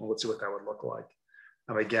modification? Well, let's see what that would look like.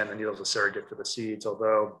 Again, the needle's a surrogate for the seeds,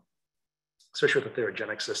 although, especially with the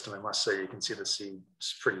Theragenics system, I must say you can see the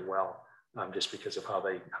seeds pretty well, just because of how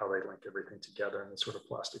they link everything together in this sort of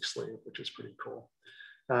plastic sleeve, which is pretty cool.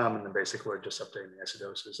 And then basically we're just updating the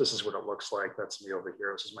acidosis. This is what it looks like. That's me over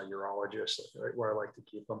here. This is my urologist, where I like to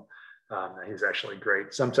keep him. He's actually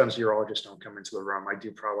great. Sometimes urologists don't come into the room. I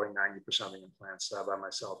do probably 90% of the implants by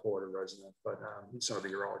myself or a resident, but some of the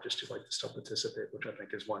urologists who like to still participate, which I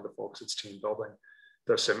think is wonderful because it's team building.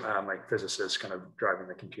 There's some my physicist kind of driving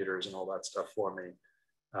the computers and all that stuff for me.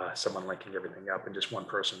 Someone linking everything up and just one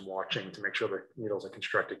person watching to make sure the needles are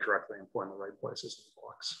constructed correctly and put in the right places in the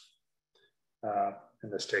box.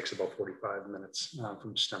 And this takes about 45 minutes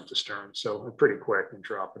from stem to stern. So pretty quick,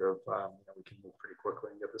 intraoperative. We can move pretty quickly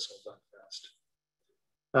and get this all done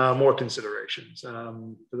fast. More considerations.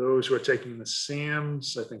 For those who are taking the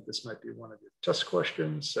SAMs, I think this might be one of your test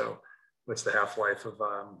questions. So what's the half-life of,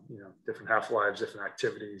 different half-lives, different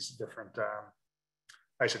activities, different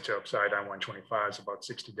isotopes? Iodine 125 is about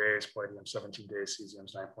 60 days, palladium 17 days, cesium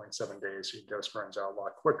is 9.7 days. So your dose burns out a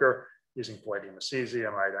lot quicker using palladium or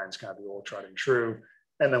cesium. Iodine is kind of the old tried and true.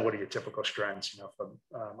 And then what are your typical strengths? For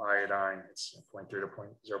iodine, it's 0.3 to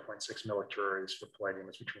 0.6 millicuries. For palladium,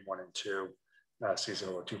 it's between 1 and 2. Cesium,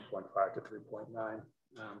 2.5 to 3.9.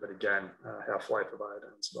 But again, half-life of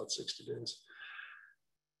iodine is about 60 days.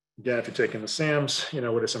 Again, if you're taking the SAMs,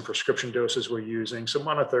 what are some prescription doses we're using? So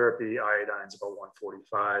monotherapy, iodine is about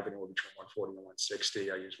 145, anywhere between 140 and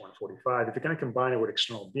 160. I use 145. If you're going to combine it with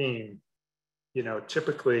external beam,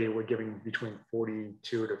 typically we're giving between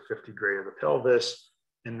 42 to 50 gray to the pelvis,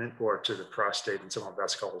 and then or to the prostate and some of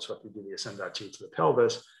that's called. So if you do the Ascend.T to the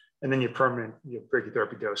pelvis, and then your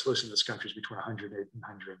brachytherapy dose, listen, this country is between 108 and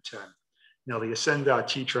 110. The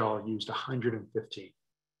Ascend.T trial used 115.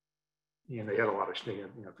 And they had a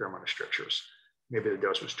fair amount of strictures. Maybe the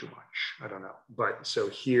dose was too much. I don't know. But so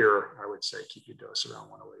here, I would say keep your dose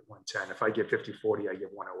around 108, 110. If I give 50-40, I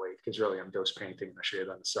give 108 because really I'm dose painting. I'll show you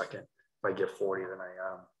that in a second. If I give 40, then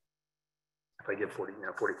if I give 40,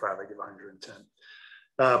 45, I give 110.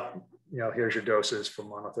 Here's your doses for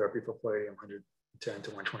monotherapy for palladium, 110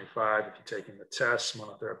 to 125. If you're taking the test,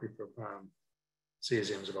 monotherapy for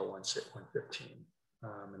cesium is about 115.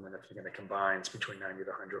 And then if you're going to combine, it's between 90 to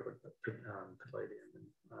 100 with palladium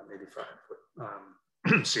and 85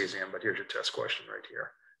 with cesium. But here's your test question right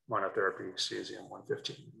here. Monotherapy, cesium,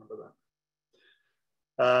 115. Remember that.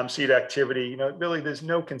 Seed activity, really there's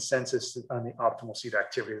no consensus on the optimal seed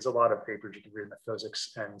activity. There's a lot of papers you can read in the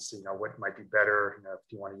physics and see, what might be better,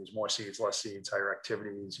 if you want to use more seeds, less seeds, higher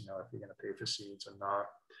activities, if you're going to pay for seeds or not.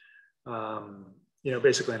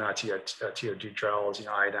 Basically in our TOG trials,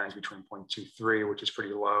 iodine is between 0.23, which is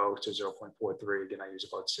pretty low, to 0.43. Again, I use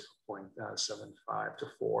about 0.75 to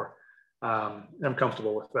 4. I'm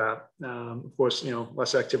comfortable with that. Of course,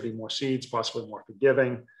 less activity, more seeds, possibly more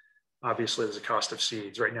forgiving. Obviously, there's a cost of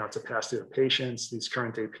seeds. Right now, it's a pass-through to patients. These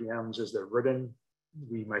current APMs, as they're written,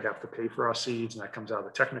 we might have to pay for our seeds, and that comes out of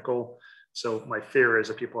the technical. So my fear is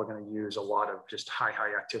that people are going to use a lot of just high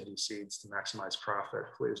activity seeds to maximize profit.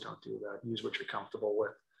 Please don't do that. Use what you're comfortable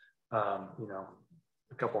with. You know,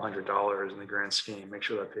 a couple $100 in the grand scheme. Make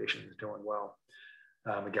sure that patient is doing well.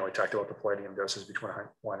 Again, we talked about the palladium doses between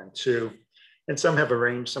 1 and 2. And some have a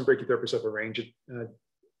range. Some brachytherapists have a range of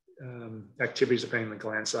activities depending on the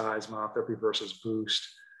gland size, monotherapy versus boost.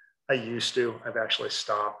 I used to. I've actually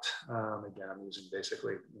stopped. Again, I'm using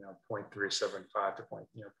basically 0.375 to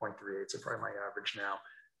 0.38. So probably my average now.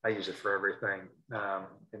 I use it for everything,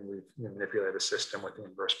 and we've manipulated the system with the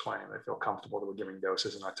inverse planning. I feel comfortable that we're giving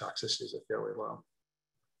doses and our toxicities are fairly low.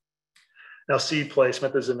 Now, seed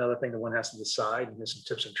placement is another thing that one has to decide, and there's some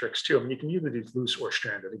tips and tricks too. I mean, you can either do loose or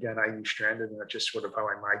stranded. Again, I use stranded, and that's just sort of how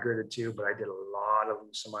I migrated to, but I did a lot of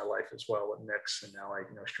loose in my life as well with mix, and now I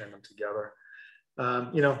strand them together.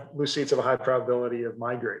 Loose seeds have a high probability of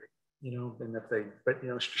migrating,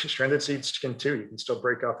 and stranded seeds can too. You can still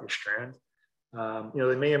break off your strand.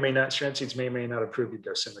 They may or may not, strand seeds may or may not improve your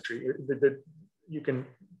dosimetry. You can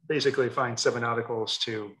basically find 7 articles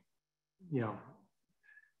to,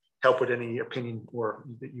 help with any opinion or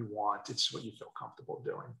that you want. It's what you feel comfortable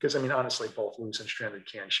doing. Because honestly, both loose and stranded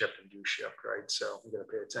can shift and do shift, right? So you got to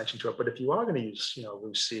pay attention to it. But if you are going to use,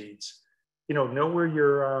 loose seeds, know where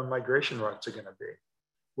your migration routes are going to be.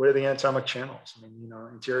 Where are the anatomic channels?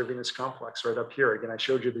 Anterior venous complex right up here. Again, I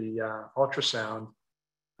showed you the ultrasound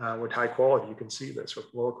with high quality. You can see this. With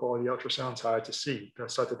low quality ultrasound, it's hard to see. I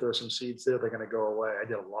start to throw some seeds there, they're going to go away. I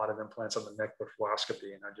did a lot of implants on the neck with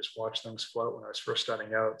fluoroscopy, and I just watched things float when I was first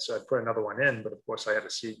starting out. So I put another one in, but of course I had a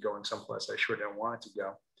seed going someplace I sure didn't want it to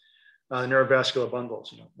go. Neurovascular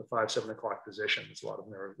bundles, the 5-7 o'clock position. There's a lot of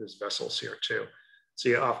there's vessels here too. So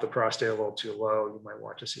you're off the prostate a little too low, you might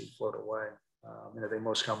watch a seed float away. They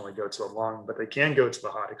most commonly go to the lung, but they can go to the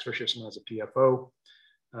heart, especially if someone has a PFO.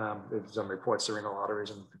 There's some reports they're in the arteries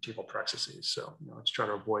and vertebral plexuses. So, let's try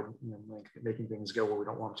to avoid making things go where we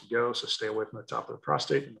don't want them to go. So stay away from the top of the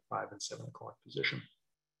prostate in the 5 and 7 o'clock position.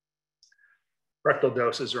 Rectal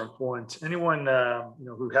doses are important. Anyone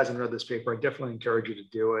who hasn't read this paper, I definitely encourage you to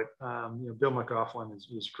do it. Bill McLaughlin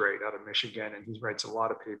is great out of Michigan, and he writes a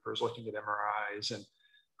lot of papers looking at MRIs and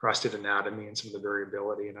prostate anatomy and some of the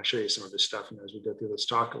variability. And I'll show you some of this stuff as we go through this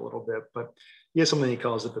talk a little bit. But he has something he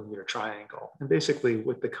calls the Bermuda Triangle. And basically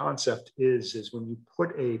what the concept is when you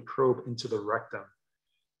put a probe into the rectum,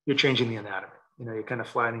 you're changing the anatomy. You're kind of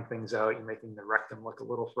flattening things out. You're making the rectum look a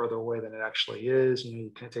little further away than it actually is. You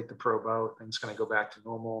kind of take the probe out, things kind of go back to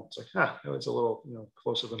normal. It's like, that was a little,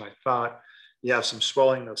 closer than I thought. You have some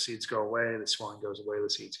swelling, those seeds go away. The swelling goes away, the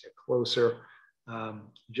seeds get closer.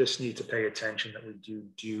 Just need to pay attention that we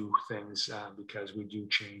do things because we do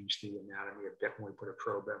change the anatomy a bit when we put a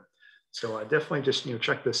probe in. So definitely just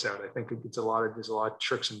check this out. I think there's a lot of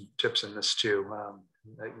tricks and tips in this too.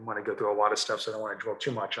 You want to go through a lot of stuff, so I don't want to dwell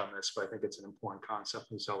too much on this, but I think it's an important concept.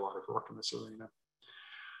 There's a lot of work in this arena.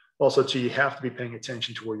 Also, too, you have to be paying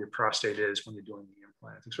attention to where your prostate is when you're doing the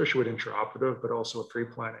implant, especially with intraoperative, but also with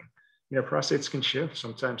pre-planning. Prostates can shift.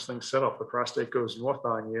 Sometimes things settle. If the prostate goes north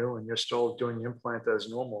on you and you're still doing the implant as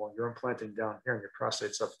normal, and you're implanting down here and your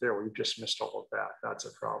prostate's up there, well, you've just missed all of that. That's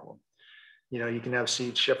a problem. You can have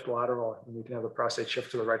seeds shift lateral, and you can have the prostate shift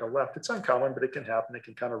to the right or left. It's uncommon, but it can happen. It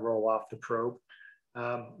can kind of roll off the probe.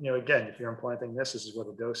 Again, if you're implanting this is where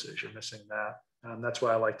the dose is. You're missing that. That's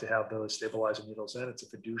why I like to have those stabilizer needles in. It's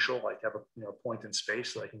a fiducial, like have a point in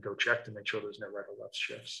space so I can go check to make sure there's no right or left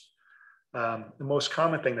shifts. The most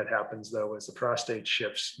common thing that happens, though, is the prostate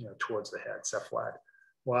shifts, towards the head, cephalad.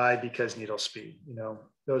 Why? Because needle speed.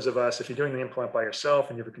 Those of us, if you're doing the implant by yourself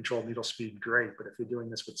and you have a controlled needle speed, great. But if you're doing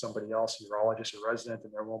this with somebody else, a urologist or resident,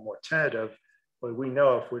 and they're a little more tentative, well, we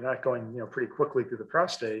know if we're not going, pretty quickly through the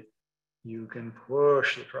prostate, you can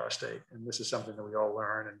push the prostate. And this is something that we all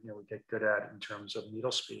learn and, we get good at in terms of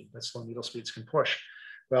needle speed. But slow needle speeds can push.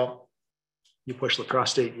 Well, you push the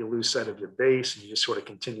prostate, you lose sight of your base, and you just sort of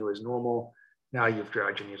continue as normal. Now you've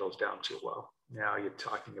dragged your needles down too low. Now you're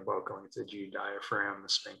talking about going into the G diaphragm,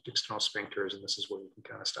 the external sphincters, and this is where you can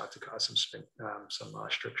kind of start to cause some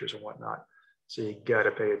strictures and whatnot. So you got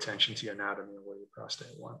to pay attention to your anatomy and where your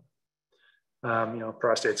prostate went.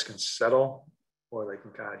 Prostates can settle, or they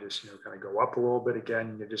can kind of just, kind of go up a little bit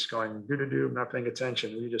again. You're just going not paying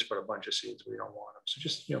attention. You just put a bunch of seeds where you don't want them. So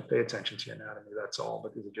just, pay attention to your anatomy. That's all.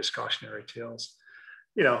 But these are just cautionary tales.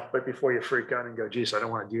 But before you freak out and go, geez, I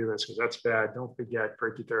don't want to do this because that's bad. Don't forget,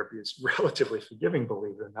 brachytherapy is relatively forgiving,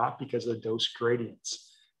 believe it or not, because of the dose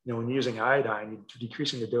gradients. When you're using iodine, you're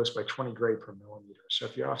decreasing the dose by 20 gray per millimeter. So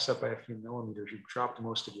if you're offset by a few millimeters, you've dropped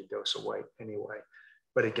most of your dose away anyway.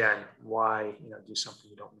 But again, why, do something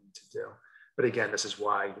you don't need to do? But again, this is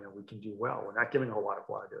why, we can do well. We're not giving a whole lot of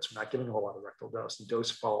bladder dose. We're not giving a whole lot of rectal dose. The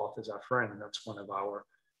dose fall off is our friend, and that's one of our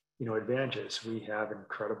advantages. We have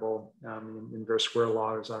incredible inverse square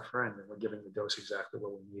law as our friend, and we're giving the dose exactly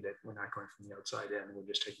where we need it. We're not going from the outside in. We're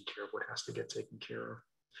just taking care of what has to get taken care of.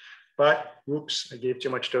 But oops, I gave too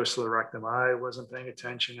much dose to the rectum. I wasn't paying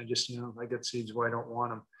attention. I just, I get seeds where I don't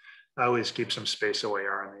want them. I always keep some space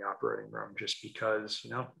OAR in the operating room, just because,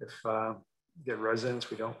 if get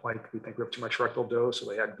residents, we think we have too much rectal dose,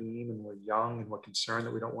 or they had beam and we're young and we're concerned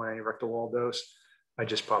that we don't want any rectal wall dose, I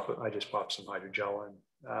just pop some hydrogel in.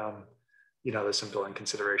 There's some billing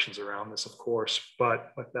considerations around this, of course,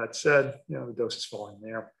 but with that said, the dose is falling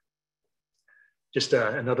there. Just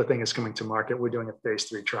another thing is coming to market. We're doing a phase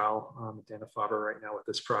 3 trial at Dana-Farber right now with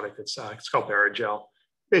this product. It's called Barrigel.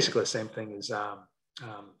 Basically the same thing as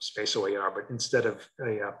space OAR, but instead of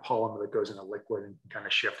a polymer that goes in a liquid and kind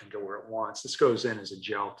of shift and go where it wants, this goes in as a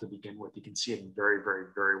gel to begin with. You can see it very, very,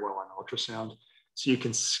 very well on ultrasound. So you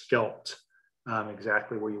can sculpt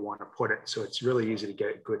exactly where you want to put it. So it's really easy to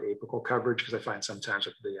get good apical coverage, because I find sometimes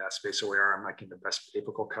with the space OAR, I'm not getting the best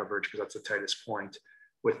apical coverage because that's the tightest point.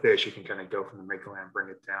 With this, you can kind of go from the midgland, bring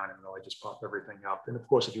it down, and really just pop everything up. And of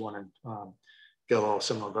course, if you want to get a little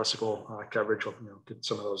similar vesicle coverage, get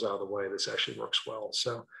some of those out of the way, this actually works well.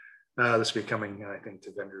 So this is becoming, I think,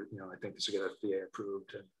 to vendor, I think this will get FDA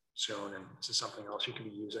approved soon, and this is something else you can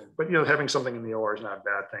be using. But, having something in the OR is not a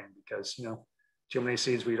bad thing, because, too many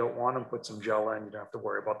seeds where you don't want them, put some gel in, you don't have to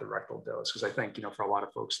worry about the rectal dose. Because I think, for a lot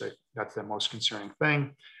of folks, that's the most concerning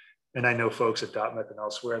thing. And I know folks at Dartmouth and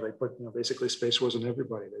elsewhere, they put, basically space wars on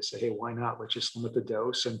everybody. They say, hey, why not? Let's just limit the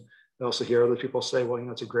dose. And I also hear other people say, well,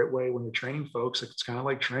 it's a great way when you're training folks. It's kind of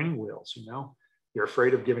like training wheels, you're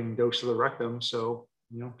afraid of giving dose to the rectum. So,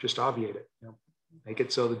 just obviate it, make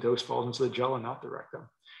it so the dose falls into the gel and not the rectum.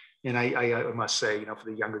 And I must say, for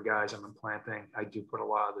the younger guys I'm implanting, I do put a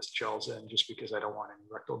lot of this gels in, just because I don't want any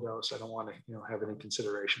rectal dose. I don't want to, have any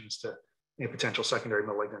considerations to any potential secondary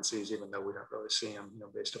malignancies, even though we don't really see them,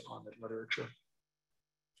 based upon the literature.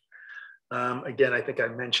 Again, I think I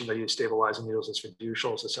mentioned I use stabilizing needles as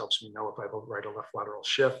fiducials. This helps me know if I have a right or left lateral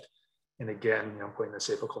shift. And again, I'm putting this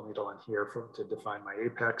apical needle in here to define my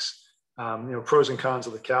apex. Pros and cons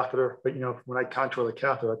of the catheter, but when I contour the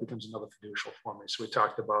catheter, that becomes another fiducial for me. So we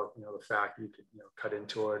talked about the fact that you could cut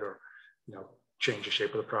into it, or change the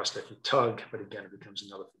shape of the prostate if you tug, but again, it becomes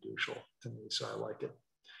another fiducial to me. So I like it.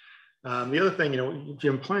 The other thing, if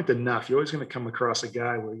you implant enough, you're always going to come across a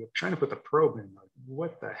guy where you're trying to put the probe in, like,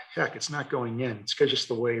 what the heck? It's not going in. It's because just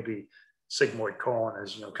the way the sigmoid colon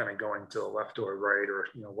is, kind of going to the left or right, or,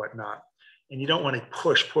 whatnot. And you don't want to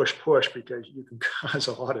push, because you can cause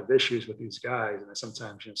a lot of issues with these guys. And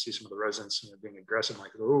sometimes you see some of the residents, being aggressive,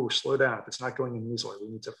 like, oh, slow down. If it's not going in easily, we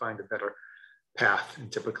need to find a better path.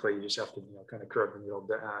 And typically you just have to, kind of curve the needle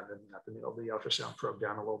down, and not the needle, the ultrasound probe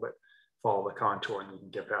down a little bit, follow the contour, and you can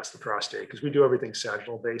get past the prostate, because we do everything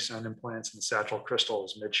sagittal based on implants, and the sagittal crystal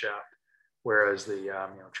is mid shaft, whereas the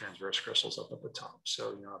transverse crystal is up at the top.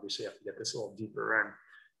 So obviously you have to get this a little deeper in,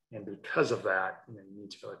 and because of that, you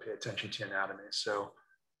need to really pay attention to anatomy. So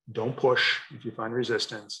don't push. If you find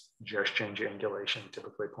resistance, just change your angulation.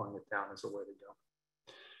 Typically pulling it down is the way to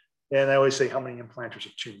go. And I always say, how many implanters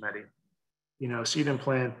are too many? Seed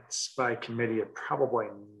implants by committee are probably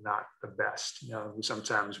not the best.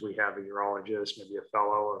 Sometimes we have a urologist, maybe a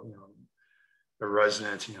fellow, a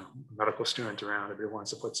resident, a medical student around. Everybody wants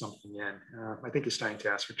to put something in. I think you're starting to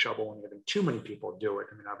ask for trouble when you're having too many people do it.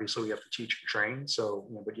 I mean, obviously we have to teach and train. So,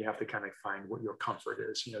 but you have to kind of find what your comfort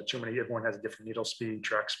is. Everyone has a different needle speed,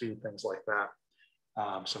 track speed, things like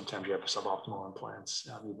that. Sometimes you have suboptimal implants,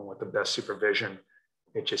 even with the best supervision.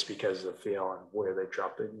 It's just because of the feel and where they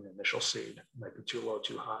drop the initial seed. It might be too low,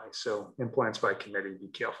 too high. So implants by committee, be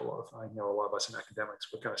careful of. I know a lot of us in academics,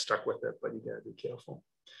 we're kind of stuck with it, but you got to be careful.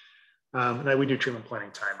 And then we do treatment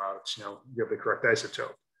planning timeouts. You have the correct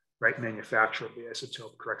isotope, right manufacturer of the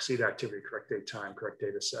isotope, correct seed activity, correct date time, correct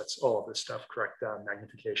data sets, all of this stuff, correct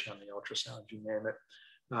magnification on the ultrasound, you name it.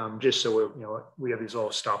 Just so we have these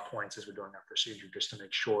little stop points as we're doing our procedure, just to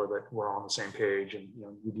make sure that we're all on the same page, and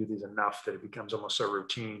you do these enough that it becomes almost so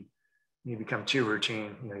routine. You become too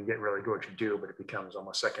routine, you get really good what you do, but it becomes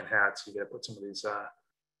almost second hat. So you got to put some of these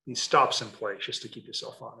stops in place just to keep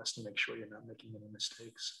yourself honest and make sure you're not making any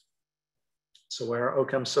mistakes. So where our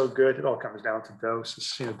outcome's so good, it all comes down to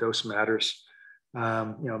dose. Dose matters.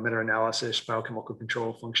 Meta-analysis, biochemical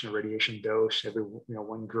control, functional radiation dose. Every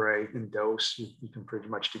 1 gray in dose, you can pretty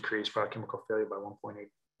much decrease biochemical failure by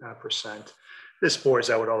 1.8%. This bores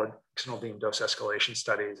out with all the external beam dose escalation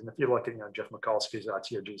studies. And if you look at Jeff Mikulski's TOG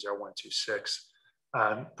 0126,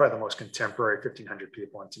 Probably the most contemporary, 1,500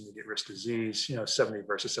 people, intermediate risk disease, 70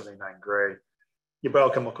 versus 79 gray. Your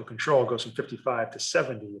biochemical control goes from 55 to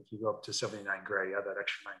 70. If you go up to 79 gray, you have that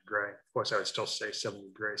extra 9 gray. Of course, I would still say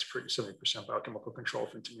 70 gray is pretty, 70% biochemical control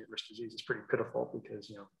for intermediate risk disease is pretty pitiful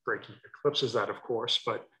because, breaking eclipses that, of course,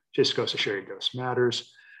 but just goes to show your dose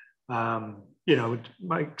matters. Michael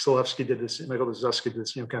Zalewski did this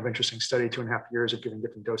kind of interesting study, 2.5 years of giving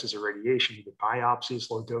different doses of radiation. He did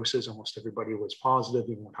biopsies, low doses. Almost everybody was positive,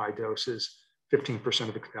 even with high doses. 15%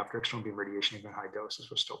 of the after external beam radiation, even high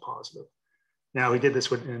doses, was still positive. Now, he did this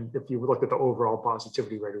and if you look at the overall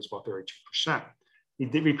positivity rate, it was about 32%. He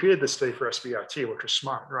repeated this study for SBRT, which was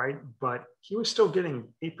smart, right? But he was still getting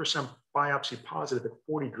 8% biopsy positive at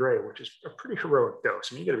 40 gray, which is a pretty heroic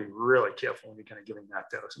dose. I mean, you got to be really careful when you're kind of giving that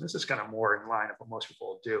dose. And this is kind of more in line of what most people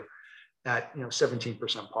will do at 17%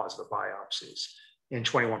 positive biopsies and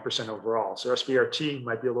 21% overall. So SBRT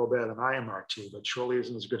might be a little better than IMRT, but surely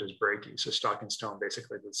isn't as good as Brachy. So Stock and Stone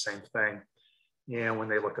basically did the same thing. And when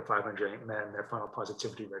they looked at 508 men, their final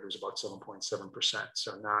positivity rate was about 7.7%.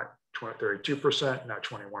 So not 32%, not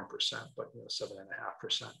 21%, but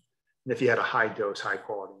 7.5%. And if you had a high dose, high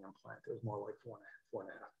quality implant, it was more like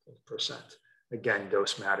 4.5%. Again,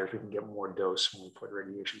 dose matters. We can get more dose when we put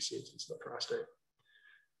radiation seeds into the prostate.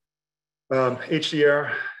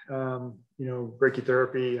 HDR,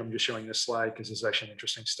 brachytherapy. I'm just showing this slide because it's actually an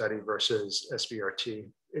interesting study versus SBRT.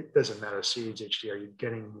 It doesn't matter seeds, HDR, you're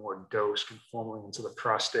getting more dose conformally into the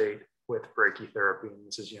prostate with brachytherapy. And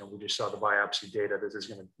this is, we just saw the biopsy data. This is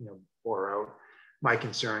going to, bore out. My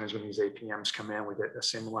concern is when these APMs come in, we get the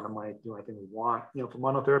same amount of money to do anything we want. For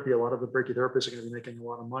monotherapy, a lot of the brachytherapists are going to be making a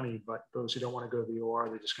lot of money, but those who don't want to go to the OR,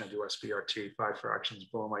 they're just going to do SBRT, 5 fractions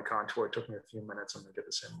below my contour. It took me a few minutes. I'm going to get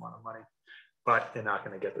the same amount of money. But they're not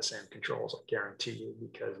going to get the same controls, I guarantee you,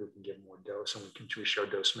 because we can give more dose and we show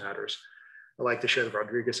dose matters. I like to show the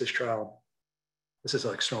Rodriguez's trial. This is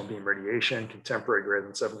like external beam radiation, contemporary greater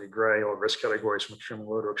than 70 gray, all risk categories from extremely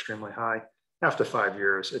low to extremely high. After 5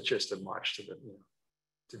 years, it's just a march to the,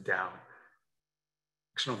 to down.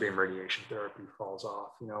 External beam radiation therapy falls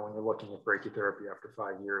off. When you're looking at brachytherapy after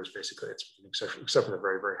 5 years, basically it's except for the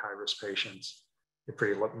very, very high risk patients, it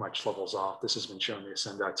pretty much levels off. This has been shown in the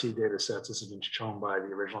Ascend.T data sets. This has been shown by the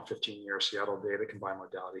original 15-year Seattle data, combined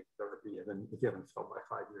modality therapy. And then if you haven't failed by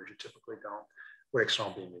 5 years, you typically don't. What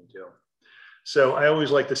external beam you do. So I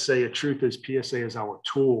always like to say, the truth is PSA is our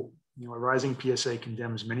tool. A rising PSA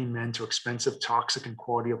condemns many men to expensive, toxic, and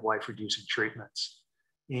quality of life reducing treatments.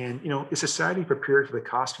 And, is society prepared for the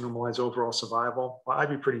cost to normalize overall survival? Well,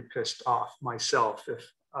 I'd be pretty pissed off myself if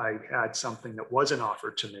I had something that wasn't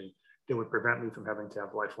offered to me that would prevent me from having to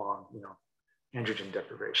have lifelong, androgen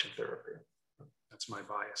deprivation therapy. That's my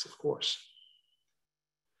bias, of course.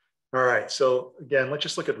 All right, so again, let's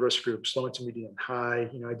just look at risk groups, low, intermediate, and high.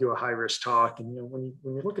 I do a high risk talk, and when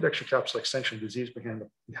you look at extracapsular extension disease beyond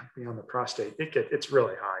the prostate, it's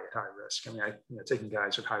really high at high risk. I mean, taking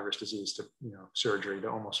guys with high risk disease to surgery, they're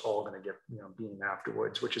almost all going to get beam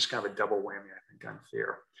afterwards, which is kind of a double whammy, I think,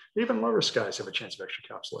 unfair. Even low risk guys have a chance of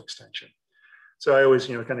extracapsular extension. So I always,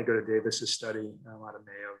 kind of go to Davis's study out of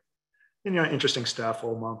Mayo. Interesting stuff,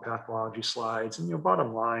 old mom pathology slides. And,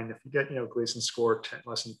 bottom line, if you get, Gleason score 10,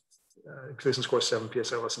 Gleason score 7,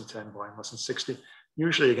 PSA less than 10, volume less than 60,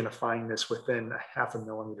 usually you're going to find this within 0.5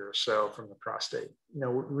 millimeter or so from the prostate.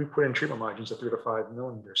 We put in treatment margins of 3 to 5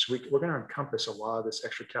 millimeters. So we're going to encompass a lot of this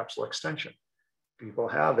extracapsular extension. People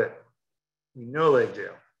have it. We know they do.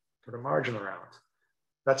 Put a margin around.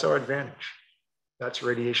 That's our advantage. That's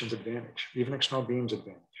radiation's advantage, even external beam's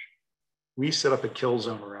advantage. We set up a kill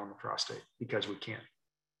zone around the prostate because we can.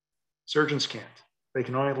 Surgeons can't. They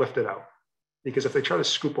can only lift it out. Because if they try to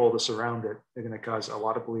scoop all this around it, they're going to cause a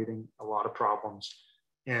lot of bleeding, a lot of problems,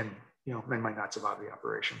 and men might not survive the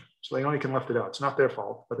operation. So they only can lift it out. It's not their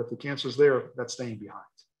fault, but if the cancer's there, that's staying behind.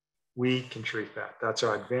 We can treat that. That's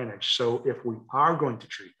our advantage. So if we are going to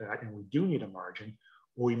treat that and we do need a margin,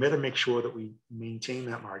 well, we better make sure that we maintain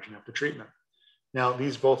that margin after treatment. Now,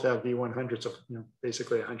 these both have V100s of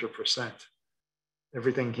basically 100%.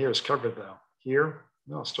 Everything here is covered though. Here,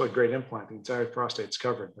 no, still a great implant. The entire prostate's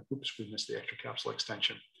covered, but oops, we missed the extracapsular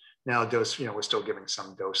extension. Now, dose, we're still giving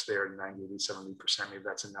some dose there, 90, 70%. Maybe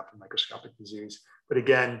that's enough for microscopic disease. But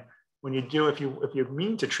again, when you do, if you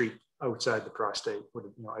mean to treat outside the prostate with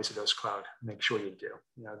isodose cloud, make sure you do.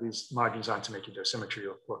 These margins aren't to make your dosimetry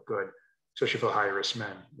look good, especially for high risk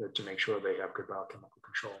men, to make sure they have good biochemical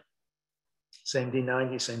control. Same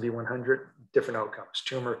D90, same D100, different outcomes.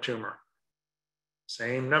 Tumor.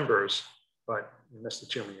 Same numbers, but you miss the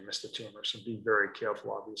tumor, you miss the tumor. So be very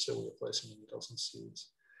careful, obviously, when you're placing needles and seeds.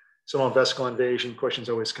 Seminal vesicle invasion, questions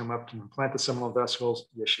always come up. Can you implant the seminal vesicles?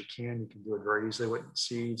 Yes, you can. You can do it very easily with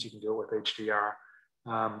seeds. You can do it with HDR.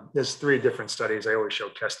 There's 3 different studies. I always show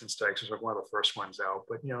Keston studies, which was one of the first ones out.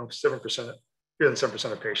 But 7%, fewer than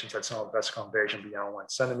 7% of patients had seminal vesicle invasion beyond 1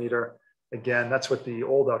 centimeter. Again, that's what the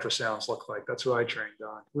old ultrasounds look like. That's what I trained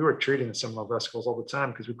on. We were treating the seminal vesicles all the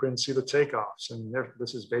time because we couldn't see the takeoffs. And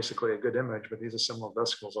this is basically a good image, but these are seminal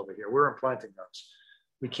vesicles over here. We're implanting those.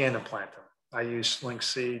 We can implant them. I use link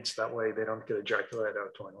seeds. That way they don't get ejaculated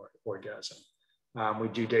out to an orgasm. We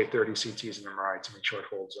do day 30 CTs and MRI to make sure it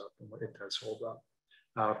holds up, and it does hold up.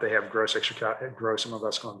 If they have gross seminal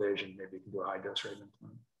vesicle invasion, maybe you can do a high dose rate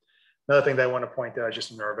implant. Another thing that I want to point out is just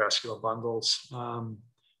the neurovascular bundles.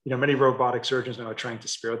 Many robotic surgeons are trying to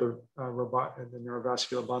spare the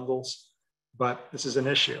neurovascular bundles, but this is an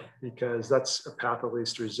issue because that's a path of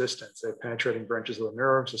least resistance. They have penetrating branches of the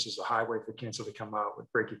nerves. This is a highway for cancer to come out.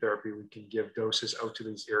 With brachytherapy, we can give doses out to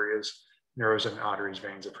these areas. Nerves and arteries,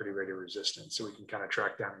 veins are pretty radio resistant, so we can kind of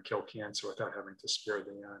track down and kill cancer without having to spare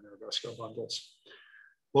the neurovascular bundles.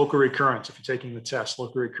 Local recurrence, if you're taking the test,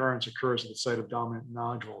 local recurrence occurs at the site of dominant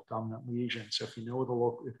nodule, dominant lesion. So if you know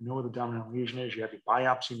where the dominant lesion is, you have your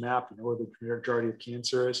biopsy map, you know where the majority of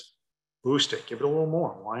cancer is, boost it, give it a little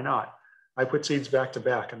more. Why not? I put seeds back to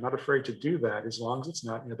back. I'm not afraid to do that as long as it's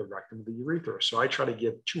not near the rectum of the urethra. So I try to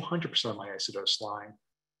give 200% of my isodose line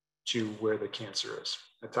to where the cancer is.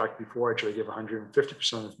 I talked before, I try to give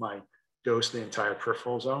 150% of my dose to the entire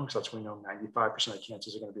peripheral zone, because that's when we know 95% of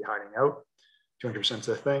cancers are going to be hiding out. 200%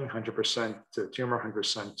 to the thing, 100% to the tumor,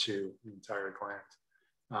 100% to the entire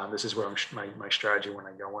gland. This is where my strategy when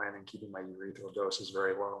I go in and keeping my urethral doses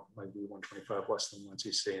very low, might be 125 less than 1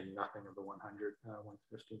 cc and nothing of the 100,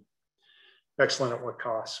 150. Excellent at what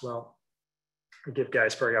costs? Well, I give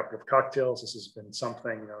guys perioperative cocktails. This has been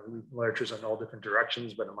something, the literature's in all different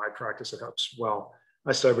directions, but in my practice, it helps well.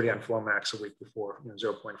 I start everybody on Flomax a week before,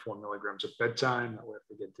 0.4 milligrams at bedtime. That way, if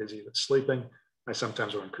they get dizzy with sleeping, I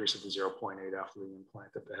sometimes will increase it to 0.8 after the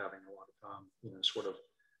implant if they're having a lot of, sort of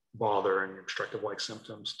bother and obstructive-like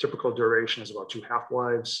symptoms. Typical duration is about 2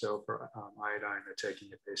 half-lives. So for iodine, they're taking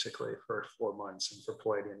it basically for 4 months, and for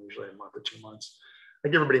palladium, usually a month or 2 months. I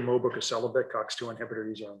give everybody Mobic or Celebit, COX-2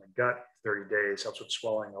 inhibitor, easier on the gut, 30 days, helps with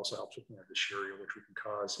swelling, also helps with dysuria, which we can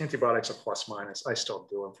cause. Antibiotics are plus minus. I still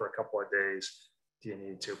do them for a couple of days. Do you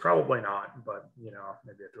need to? Probably not, but maybe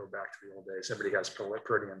I throw back to the old days. Everybody has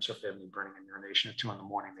peridium, so if they have any burning and urination at 2 in the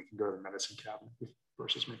morning, they can go to the medicine cabinet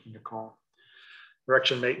versus making a call.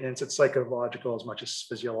 Erection maintenance, it's psychological as much as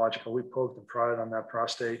physiological. We poked and prodded on that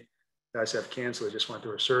prostate. Guys have cancer, they just went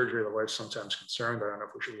through a surgery. The wife's sometimes concerned. I don't know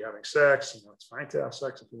if we should be having sex. It's fine to have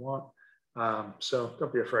sex if you want. So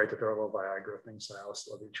don't be afraid to throw a little Viagra, things that I'll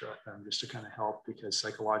still track them just to kind of help, because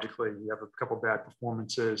psychologically you have a couple of bad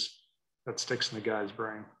performances that sticks in the guy's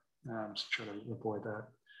brain. So try to avoid that.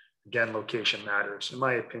 Again, location matters. In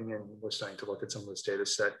my opinion, we're starting to look at some of this data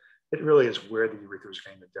set. It really is where the urethra is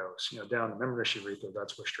getting the dose. Down the membranous urethra,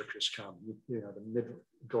 that's where strictures come. The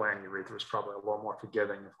mid-gland urethra is probably a little more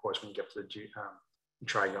forgiving. Of course, when you get to the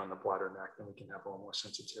trigon, the bladder neck, then we can have a little more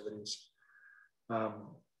sensitivities.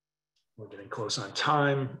 We're getting close on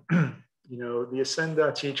time. The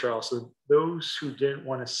Ascend-T trial. So those who didn't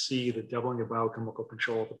want to see the doubling of biochemical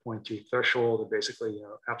control at the 0.2 threshold, are basically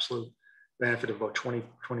absolute benefit of about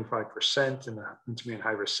 25% in the intimate and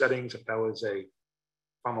high-risk settings. If that was a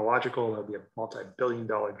pharmacological, that would be a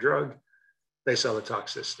multi-billion-dollar drug. They saw the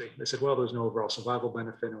toxicity. They said, well, there's no overall survival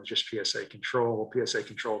benefit. It was just PSA control. Well, PSA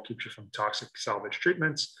control keeps you from toxic salvage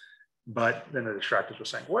treatments. But then the detractors were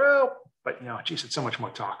saying, well, but geez, it's so much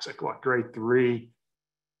more toxic. Look, grade 3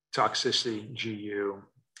 toxicity, GU,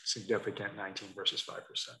 significant, 19 versus 5%.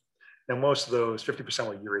 And most of those, 50%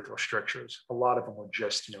 were urethral strictures. A lot of them were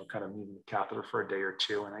just, kind of needing the catheter for a day or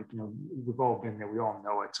two. And we've all been there. We all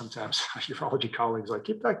know it. Sometimes urology colleagues are like,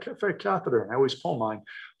 keep that catheter. And I always pull mine.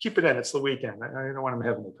 Keep it in. It's the weekend. I don't want them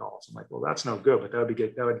having any calls. I'm like, well, that's no good. But that would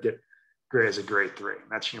get graded as a grade 3.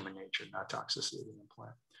 And that's human nature, not toxicity of the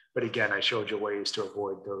implant. But again, I showed you ways to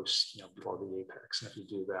avoid those, below the apex. And if you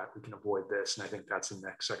do that, we can avoid this. And I think that's the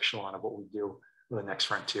next echelon of what we do with the next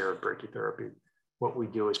frontier of brachytherapy. What we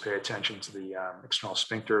do is pay attention to the external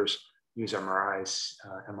sphincters, use MRIs,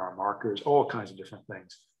 MR markers, all kinds of different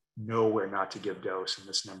things. Know where not to give dose. And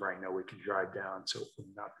this number I know we can drive down, so it would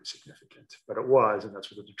not be significant. But it was, and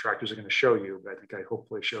that's what the detractors are going to show you. But I think I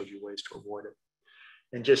hopefully showed you ways to avoid it.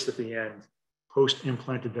 And just at the end,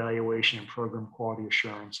 post-implant evaluation and program quality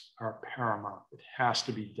assurance are paramount. It has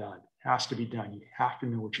to be done. It has to be done. You have to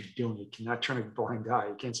know what you're doing. You cannot turn a blind eye.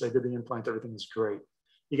 You can't say, I did the implant, everything is great.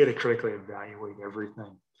 You got to critically evaluate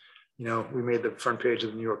everything. We made the front page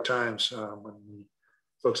of the New York Times when the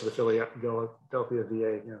folks at the Philadelphia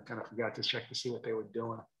VA, kind of forgot to check to see what they were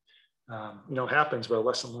doing. Happens, but a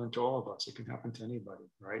lesson learned to all of us. It can happen to anybody,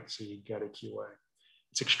 right? So you get a QA.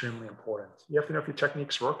 It's extremely important. You have to know if your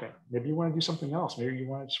technique's working. Maybe you want to do something else. Maybe you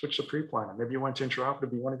want to switch to pre-planner. Maybe you want to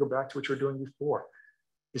intraoperative. You want to go back to what you were doing before.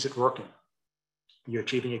 Is it working? You're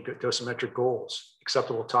achieving your dosimetric goals,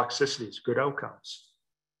 acceptable toxicities, good outcomes.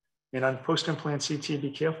 And on post-implant CT,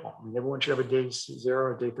 be careful. I mean, everyone should have a day 0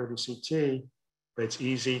 or day 30 CT, but it's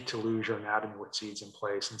easy to lose your anatomy with seeds in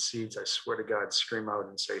place. And seeds, I swear to God, scream out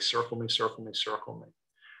and say, circle me, circle me, circle me.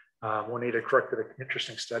 Juanita corrected an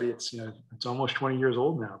interesting study. It's almost 20 years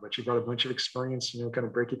old now, but she brought a bunch of experienced, kind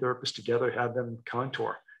of brachytherapists together, had them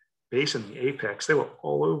contour, base in the apex. They were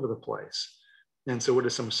all over the place. And so what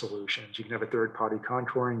are some solutions? You can have a third-party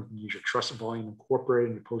contouring. You can use your truss volume incorporated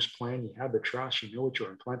in your post-plan. You have the truss. You know what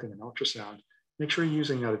you're implanting an ultrasound. Make sure you're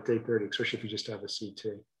using that at day 30, especially if you just have a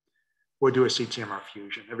CT. Or do a CT-MR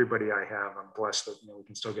fusion. Everybody I have, I'm blessed that we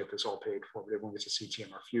can still get this all paid for, but everyone gets a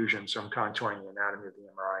CT-MR fusion. So I'm contouring the anatomy of the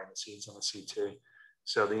MRI and the seeds on the CT.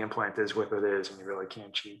 So the implant is what it is, and you really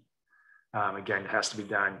can't cheat. Again, it has to be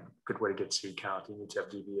done. Good way to get seed count. You need to have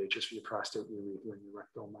DBHs for your prostate, your and your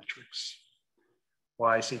rectal metrics.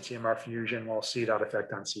 Why CT-MR fusion? Well, seed out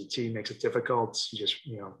effect on CT makes it difficult. You just,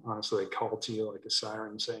 honestly, they call to you like a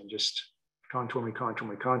siren saying, just contour me, contour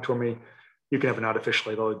me, contour me. You can have an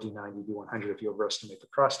artificially low D90, D100 if you overestimate the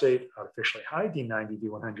prostate, artificially high D90,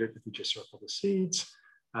 D100 if you just circle the seeds.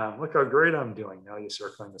 Look how great I'm doing. Now you're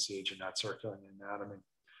circling the seeds, you're not circling the anatomy.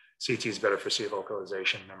 CT is better for seed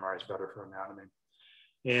localization, MRI is better for anatomy.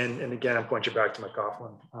 And again, I'm pointing you back to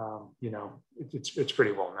McLaughlin. It's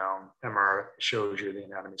pretty well known. MR shows you the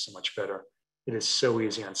anatomy so much better. It is so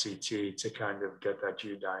easy on CT to kind of get that G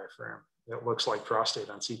diaphragm. It looks like prostate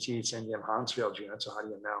on CT. It's NDM Hounsfield unit. So how do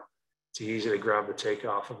you know? It's easy to grab the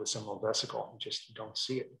takeoff of the seminal vesicle. You just don't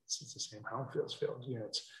see it. It's the same Hounsfield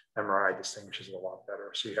units. MRI distinguishes it a lot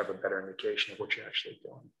better. So you have a better indication of what you're actually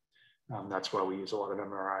doing. That's why we use a lot of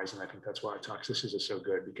MRIs. And I think that's why toxicities are so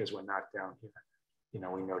good, because we're not down here.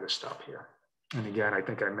 We notice stuff here. And again, I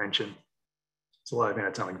think I mentioned it's a lot of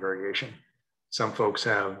anatomic variation. Some folks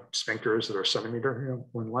have sphincters that are centimeter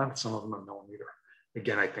in length. Some of them are millimeter.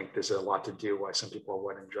 Again, I think there's a lot to do why some people are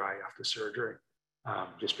wet and dry after surgery,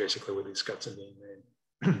 just basically where these cuts are being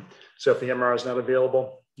made. So if the MRI is not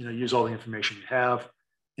available, use all the information you have.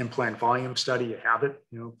 Implant volume study, you have it,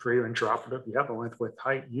 pre or intraoperative, you have the length, width,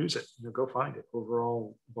 height, use it, go find it.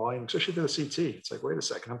 Overall volume, especially to the CT. It's like, wait a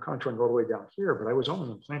second, I'm contouring all the way down here, but I was only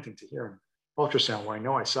implanting to here. And ultrasound, where I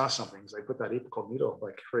know I saw something, because I put that apical needle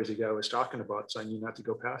like crazy guy was talking about, so I knew not to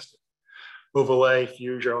go past it. Overlay,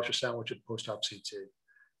 fuse your ultrasound, which is post-op CT. You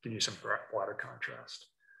can use some bladder contrast.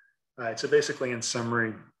 All right, so basically in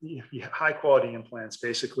summary, high quality implants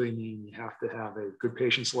basically mean you have to have a good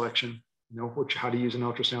patient selection, know how to use an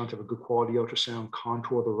ultrasound, to have a good quality ultrasound,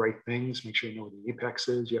 contour the right things, make sure you know where the apex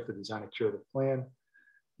is. You have to design a curative plan.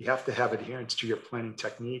 You have to have adherence to your planning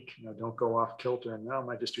technique. Don't go off kilter and, no, I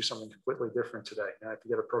might just do something completely different today. Now, if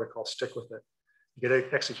you get a protocol, stick with it. You got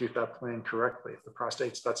to execute that plan correctly. If the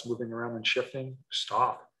prostate starts moving around and shifting,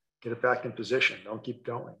 stop. Get it back in position. Don't keep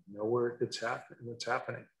going. Know where it's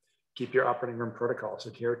happening. Keep your operating room protocols,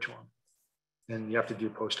 adhere to them. And you have to do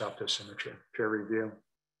post-op dosimetry, peer review.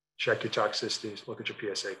 Check your toxicities, look at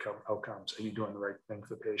your PSA outcomes. Are you doing the right thing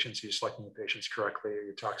for the patients? Are you selecting the patients correctly? Are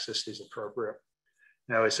your toxicities appropriate?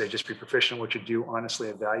 And I always say, just be proficient in what you do, honestly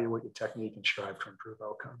evaluate your technique, and strive to improve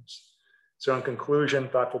outcomes. So in conclusion,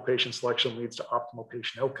 thoughtful patient selection leads to optimal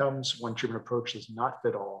patient outcomes. One treatment approach does not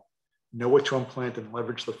fit all. Know what to implant and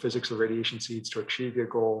leverage the physics of radiation seeds to achieve your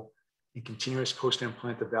goal. And continuous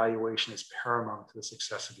post-implant evaluation is paramount to the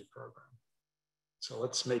success of your program. So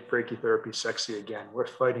let's make brachytherapy sexy again. We're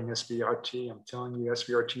fighting SBRT. I'm telling you,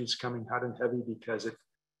 SBRT is coming hot and heavy because it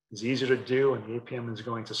is easier to do, and the APM is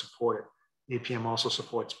going to support it. APM also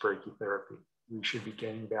supports brachytherapy. We should be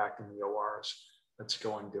getting back in the ORs. Let's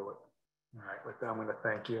go and do it. All right, with that, I'm going to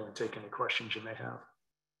thank you and take any questions you may have.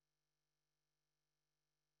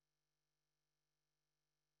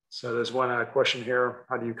 So there's one question here.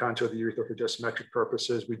 How do you contour the urethra for dosimetric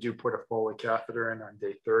purposes? We do put a Foley catheter in on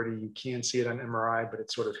day 30. You can see it on MRI, but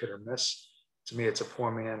it's sort of hit or miss. To me, it's a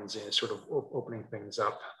poor man's sort of opening things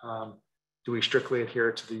up. Do we strictly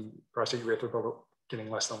adhere to the prostate urethra bubble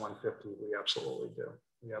getting less than 150? We absolutely do.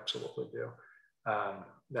 We absolutely do.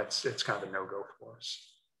 It's kind of a no-go for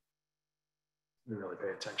us. We really pay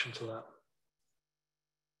attention to that.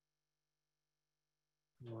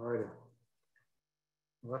 All righty.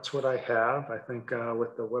 Well, that's what I have. I think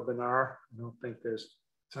with the webinar, I don't think there's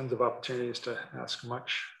tons of opportunities to ask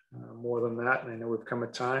much. more than that. And I know we've come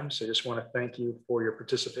at times. So I just want to thank you for your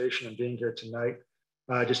participation and being here tonight.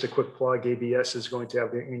 Just a quick plug, ABS is going to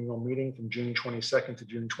have their annual meeting from June 22nd to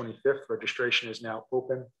June 25th. Registration is now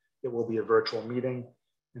open. It will be a virtual meeting.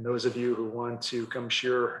 And those of you who want to come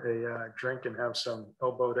share a drink and have some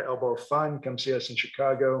elbow to elbow fun, come see us in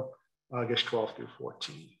Chicago, August 12th through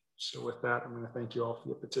 14th. So with that, I'm going to thank you all for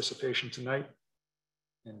your participation tonight,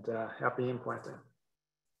 and happy implanting.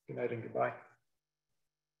 Good night and goodbye.